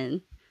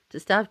decision to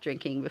stop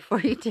drinking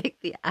before you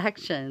take the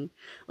action,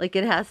 like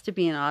it has to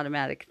be an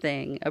automatic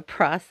thing, a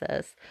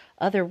process.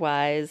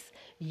 Otherwise,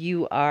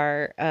 you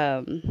are,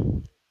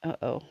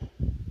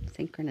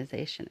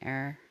 synchronization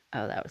error.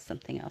 Oh, that was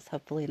something else.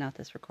 Hopefully not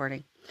this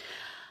recording.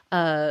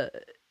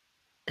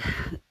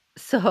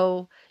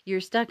 So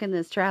you're stuck in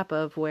this trap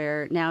of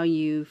where now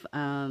you've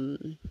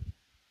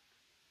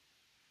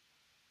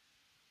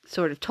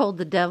sort of told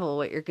the devil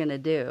what you're going to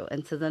do.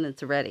 And so then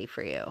it's ready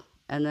for you.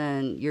 And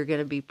then you're going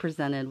to be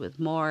presented with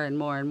more and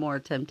more and more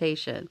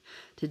temptation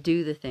to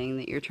do the thing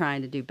that you're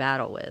trying to do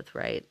battle with,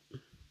 right?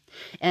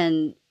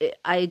 And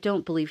I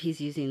don't believe he's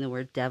using the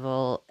word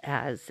devil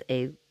as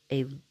a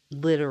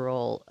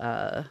literal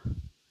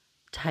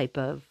type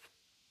of,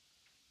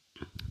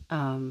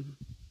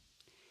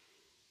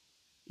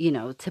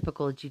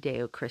 typical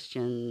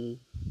Judeo-Christian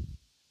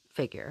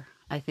figure.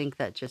 I think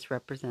that just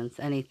represents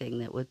anything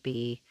that would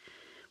be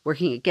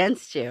working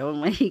against you.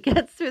 And when he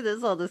gets through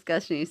this whole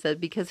discussion, he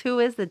said, because who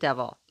is the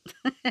devil?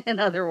 In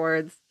other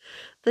words,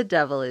 the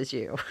devil is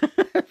you.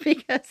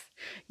 Because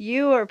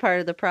you are part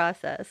of the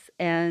process.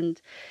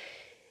 And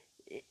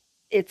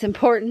it's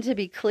important to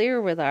be clear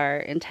with our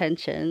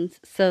intentions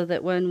so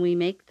that when we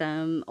make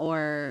them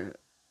or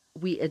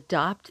we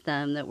adopt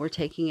them, that we're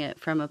taking it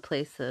from a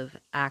place of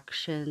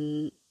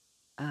action,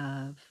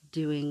 of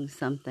doing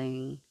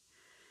something,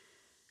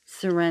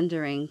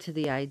 surrendering to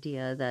the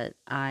idea that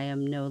I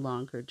am no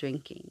longer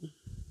drinking,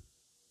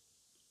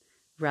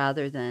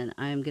 rather than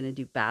I am going to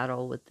do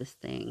battle with this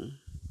thing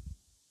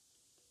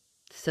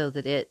so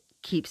that it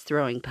keeps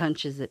throwing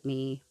punches at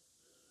me,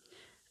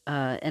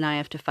 and I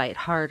have to fight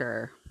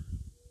harder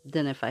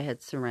than if I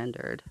had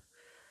surrendered.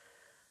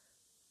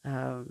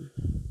 And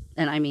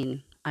I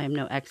mean, I am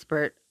no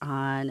expert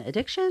on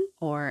addiction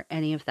or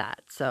any of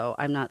that, so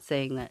I'm not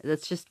saying that.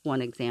 That's just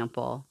one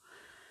example.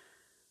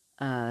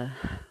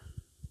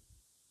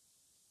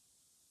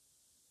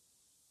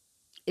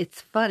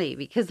 It's funny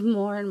because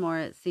more and more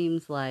it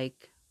seems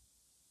like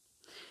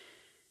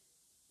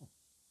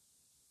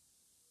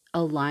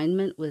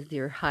alignment with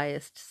your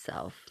highest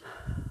self,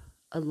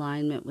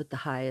 alignment with the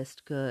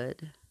highest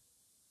good,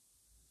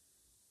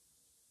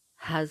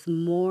 has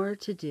more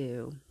to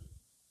do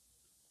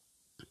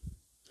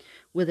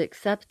with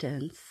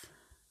acceptance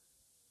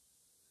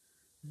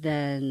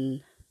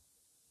than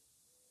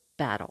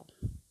battle.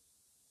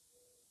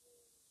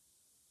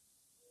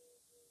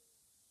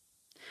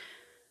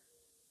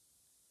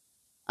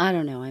 I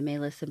don't know, I may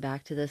listen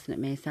back to this and it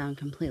may sound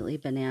completely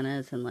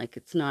bananas and like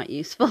it's not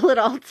useful at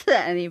all to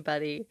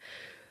anybody.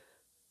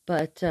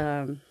 But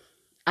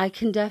I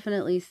can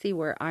definitely see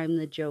where I'm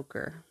the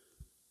Joker.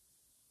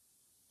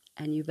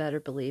 And you better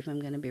believe I'm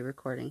going to be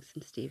recording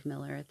some Steve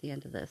Miller at the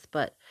end of this.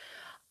 But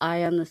I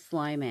am the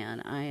sly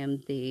man. I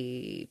am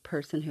the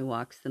person who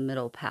walks the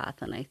middle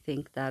path. And I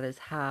think that is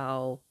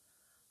how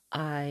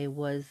I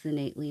was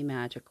innately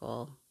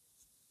magical,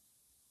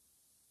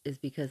 is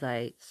because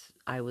I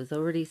was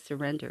already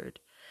surrendered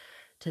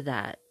to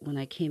that when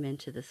I came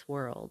into this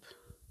world.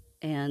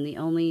 And the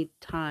only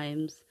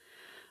times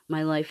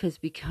my life has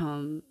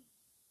become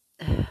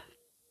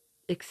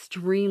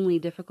extremely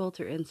difficult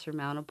or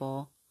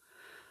insurmountable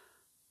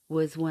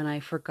was when I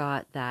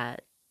forgot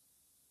that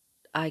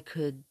I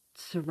could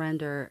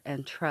surrender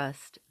and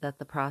trust that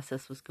the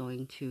process was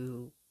going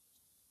to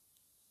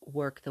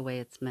work the way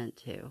it's meant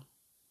to.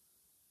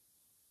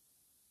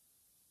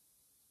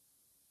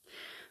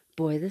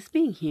 Boy, this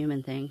being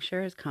human thing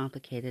sure is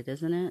complicated,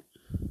 isn't it?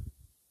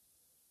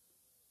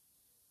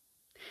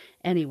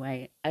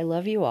 Anyway, I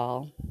love you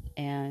all,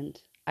 and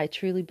I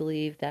truly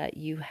believe that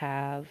you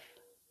have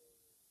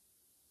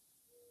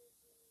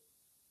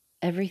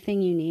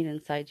everything you need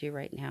inside you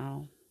right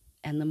now.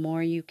 And the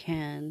more you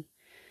can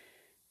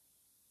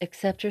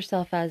accept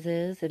yourself as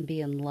is and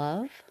be in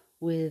love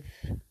with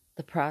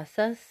the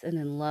process and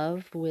in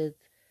love with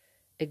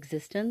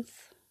existence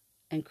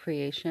and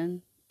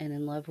creation and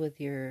in love with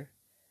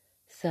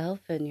yourself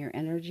and your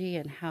energy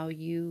and how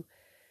you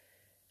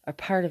are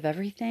part of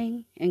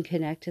everything and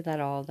connect to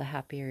that all, the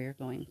happier you're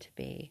going to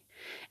be.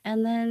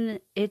 And then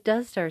it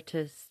does start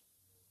to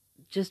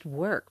just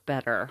work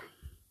better.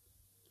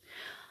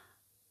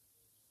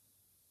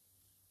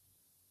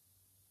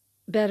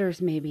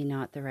 Better's maybe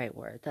not the right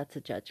word. That's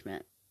a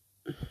judgment.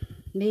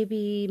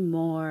 Maybe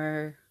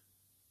more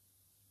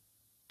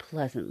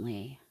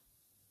pleasantly,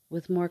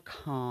 with more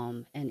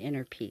calm and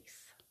inner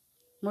peace,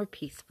 more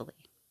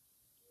peacefully.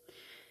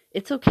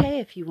 It's okay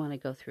if you want to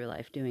go through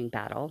life doing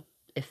battle.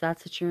 If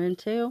that's what you're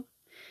into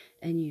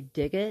and you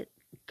dig it,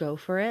 go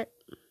for it.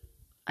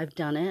 I've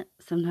done it.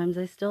 Sometimes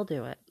I still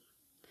do it.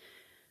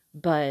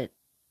 But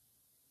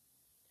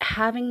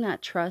having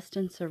that trust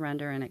and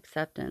surrender and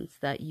acceptance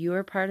that you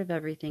are part of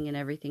everything and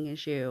everything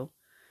is you,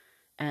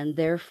 and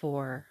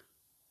therefore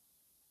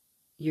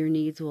your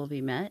needs will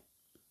be met,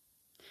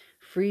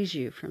 frees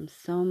you from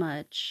so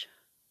much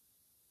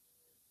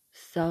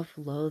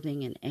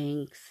self-loathing and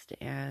angst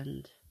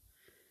and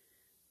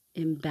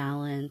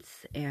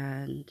imbalance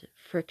and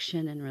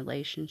friction in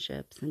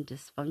relationships and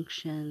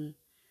dysfunction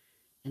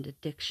and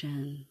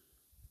addiction.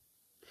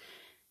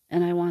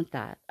 And I want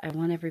that. I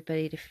want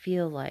everybody to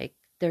feel like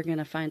they're going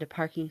to find a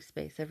parking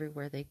space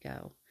everywhere they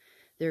go.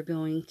 They're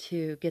going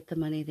to get the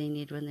money they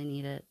need when they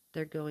need it.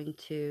 They're going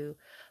to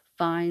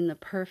find the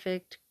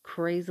perfect,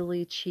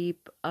 crazily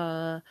cheap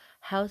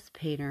house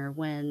painter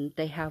when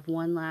they have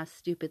one last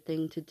stupid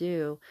thing to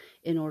do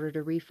in order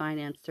to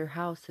refinance their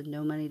house and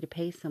no money to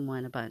pay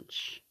someone a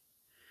bunch.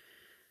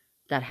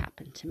 That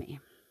happened to me.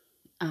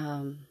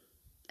 And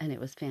it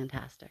was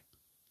fantastic.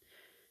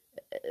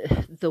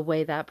 the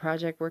way that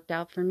project worked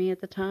out for me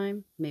at the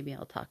time. Maybe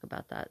I'll talk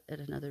about that at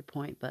another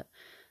point, but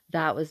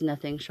that was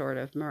nothing short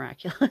of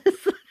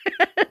miraculous.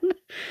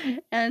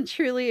 And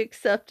truly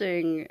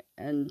accepting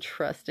and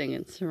trusting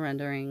and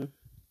surrendering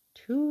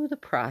to the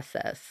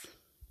process.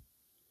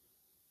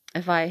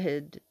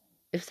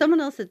 If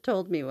someone else had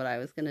told me what I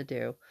was going to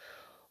do,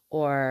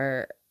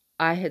 or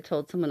I had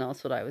told someone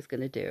else what I was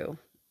going to do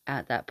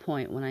at that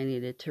point when I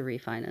needed to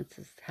refinance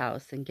this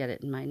house and get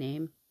it in my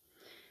name,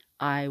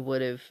 I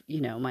would have,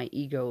 my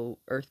ego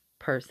earth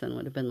person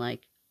would have been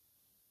like,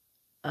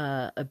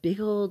 a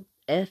big old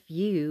F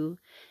you,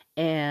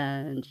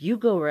 and you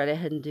go right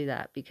ahead and do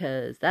that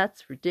because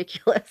that's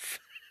ridiculous.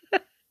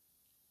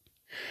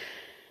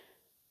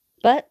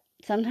 But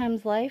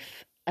sometimes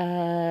life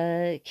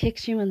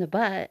kicks you in the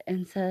butt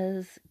and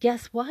says,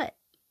 guess what?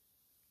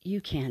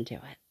 You can do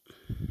it.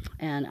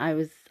 And I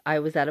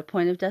was at a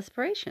point of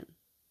desperation.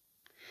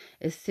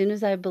 As soon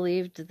as I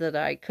believed that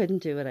I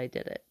couldn't do it, I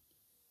did it.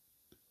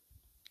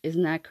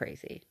 Isn't that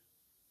crazy?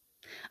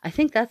 I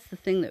think that's the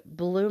thing that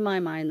blew my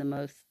mind the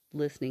most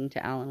listening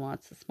to Alan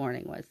Watts this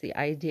morning, was the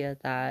idea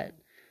that,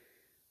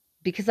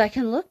 because I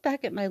can look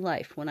back at my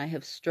life when I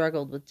have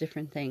struggled with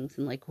different things,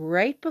 and like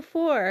right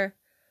before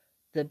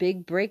the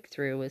big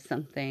breakthrough with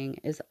something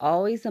is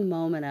always a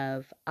moment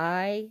of,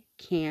 I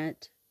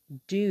can't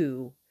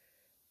do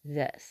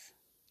this.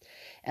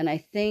 And I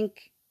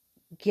think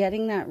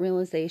getting that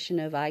realization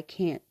of I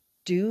can't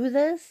do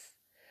this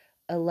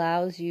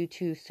allows you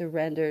to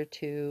surrender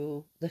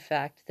to the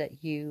fact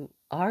that you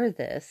are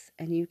this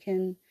and you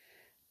can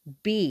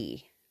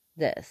be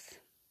this.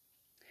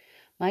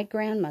 My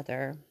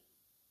grandmother,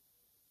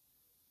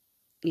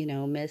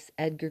 Miss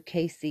Edgar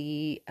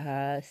Casey,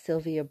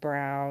 Sylvia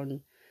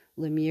Brown,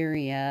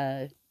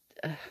 Lemuria,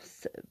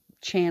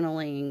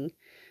 channeling,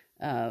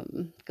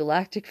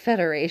 Galactic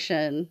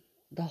Federation,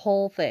 the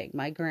whole thing,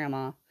 my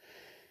grandma,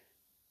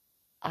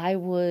 I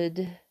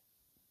would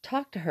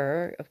talk to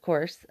her, of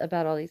course,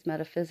 about all these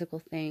metaphysical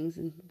things,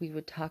 and we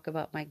would talk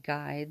about my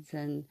guides,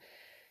 and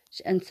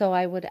so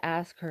I would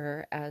ask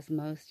her, as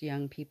most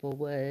young people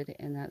would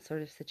in that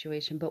sort of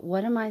situation, but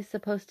what am I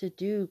supposed to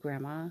do,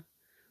 Grandma?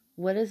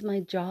 What is my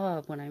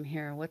job when I'm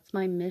here? What's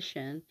my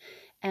mission?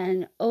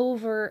 And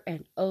over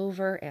and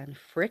over and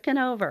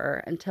frickin'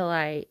 over until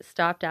I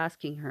stopped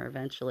asking her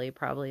eventually,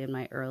 probably in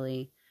my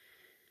early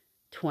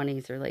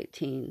 20s or late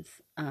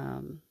teens.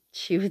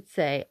 She would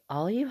say,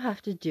 all you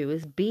have to do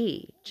is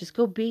be. Just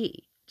go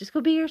be. Just go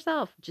be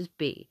yourself. Just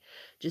be.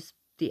 Just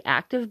the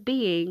act of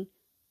being,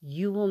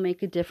 you will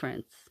make a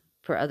difference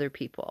for other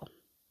people.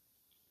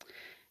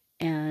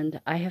 And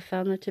I have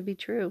found that to be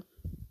true.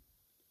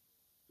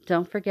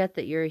 Don't forget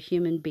that you're a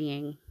human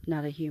being,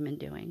 not a human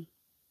doing.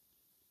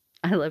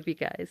 I love you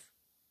guys.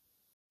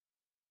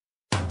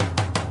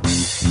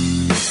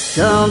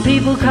 Some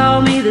people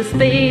call me the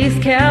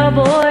space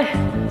cowboy.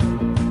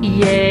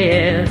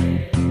 Yeah.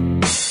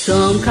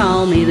 Some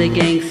call me the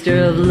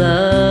gangster of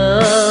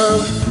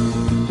love.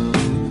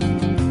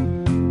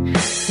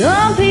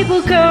 Some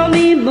people call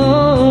me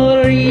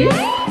Maurice,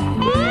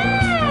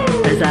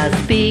 as I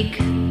speak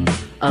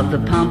of the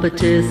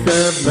pompatus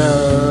of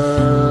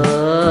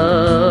love.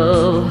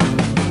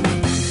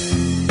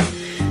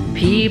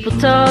 People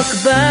talk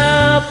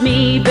about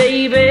me,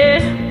 baby,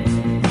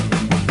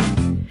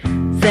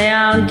 say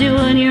I'm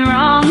doing you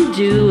wrong,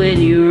 doing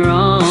you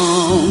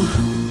wrong.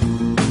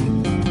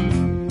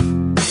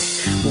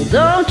 Well,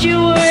 don't you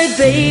worry,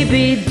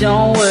 baby,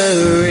 don't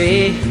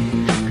worry,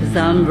 'cause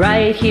I'm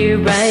right here,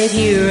 right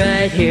here,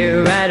 right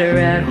here, right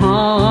at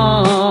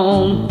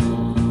home.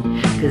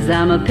 'Cause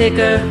I'm a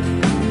picker,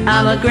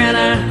 I'm a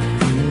grinner,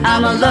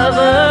 I'm a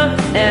lover,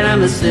 and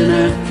I'm a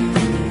sinner.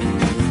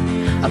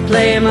 I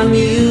play my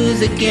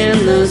music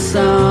in the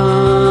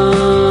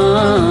sun.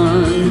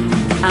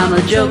 I'm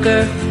a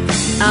joker,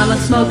 I'm a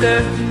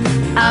smoker,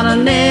 I'm a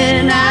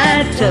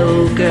midnight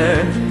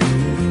toker.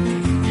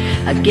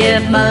 I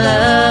get my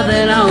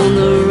lovin' on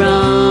the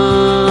run.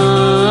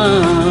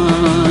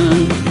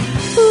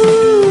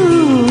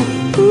 Ooh,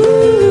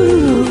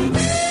 ooh.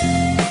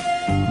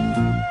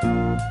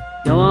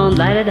 Go on,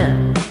 light it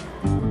up.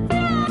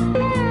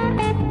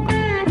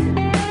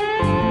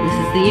 This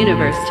is the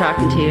universe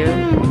talking to you,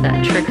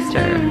 that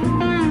trickster.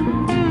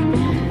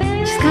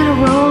 Just gotta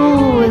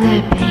roll with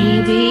it,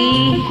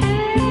 baby.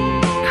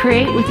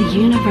 Create with the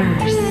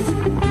universe.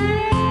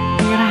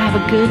 You're gonna have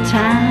a good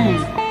time.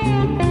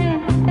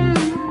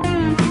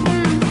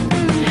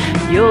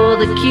 You're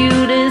the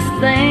cutest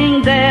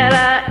thing that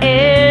I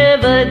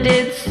ever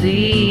did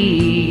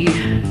see.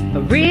 I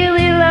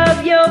really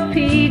love your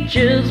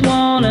peaches,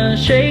 wanna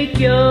shake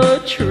your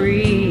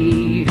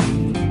tree.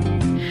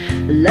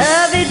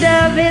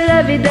 Lovey-dovey,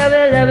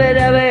 lovey-dovey,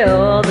 lovey-dovey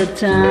all the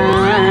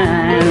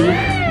time.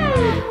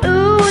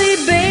 Ooh,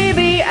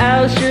 baby,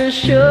 I'll sure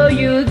show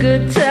you a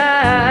good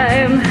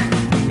time.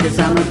 'Cause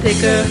I'm a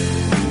picker,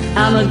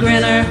 I'm a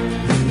grinner,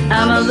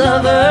 I'm a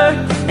lover,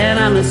 and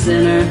I'm a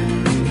sinner.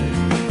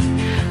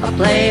 I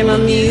play my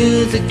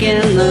music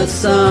in the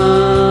sun.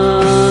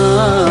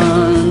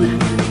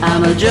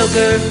 I'm a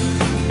joker,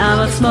 I'm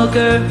a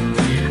smoker,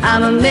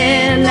 I'm a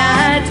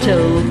midnight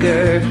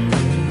toker.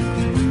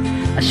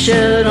 I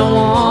sure don't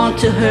want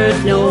to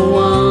hurt no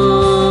one.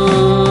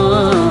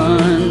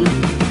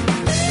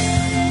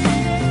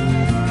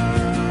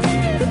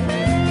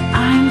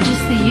 I'm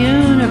just the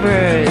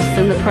universe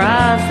in the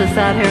process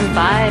out here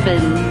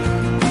vibing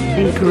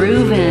and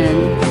grooving.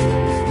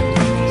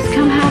 Just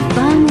come have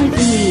fun with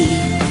me.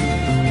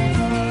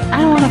 I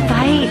don't want to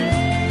fight.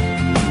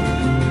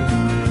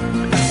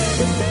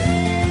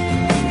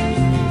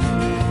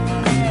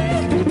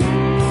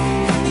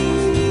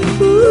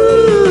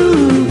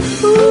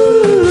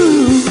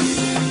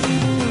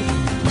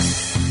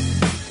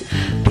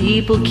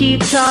 People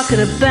keep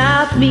talking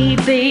about me,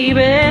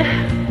 baby.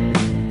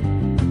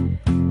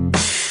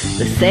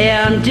 They say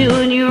I'm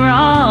doing you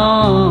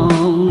wrong.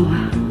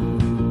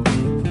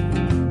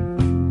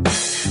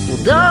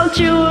 Well, don't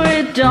you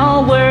worry,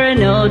 don't worry,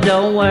 no,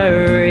 don't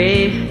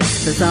worry.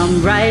 'Cause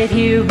I'm right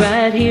here,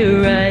 right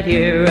here, right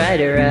here, right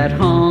here at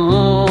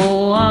home.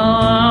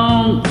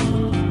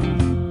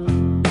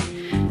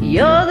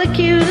 You're the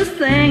cutest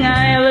thing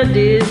I ever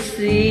did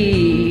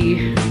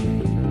see.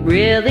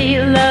 Really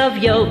love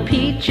your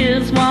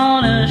peaches,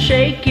 wanna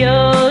shake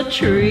your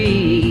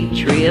tree,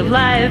 tree of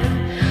life.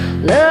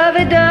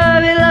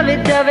 Lovey-dovey,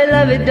 lovey-dovey,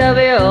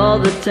 lovey-dovey all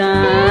the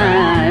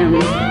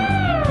time.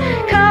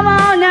 Come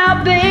on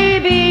now,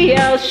 baby,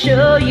 I'll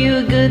show you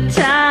a good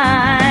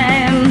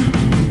time,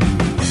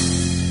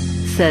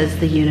 says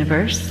the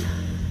universe.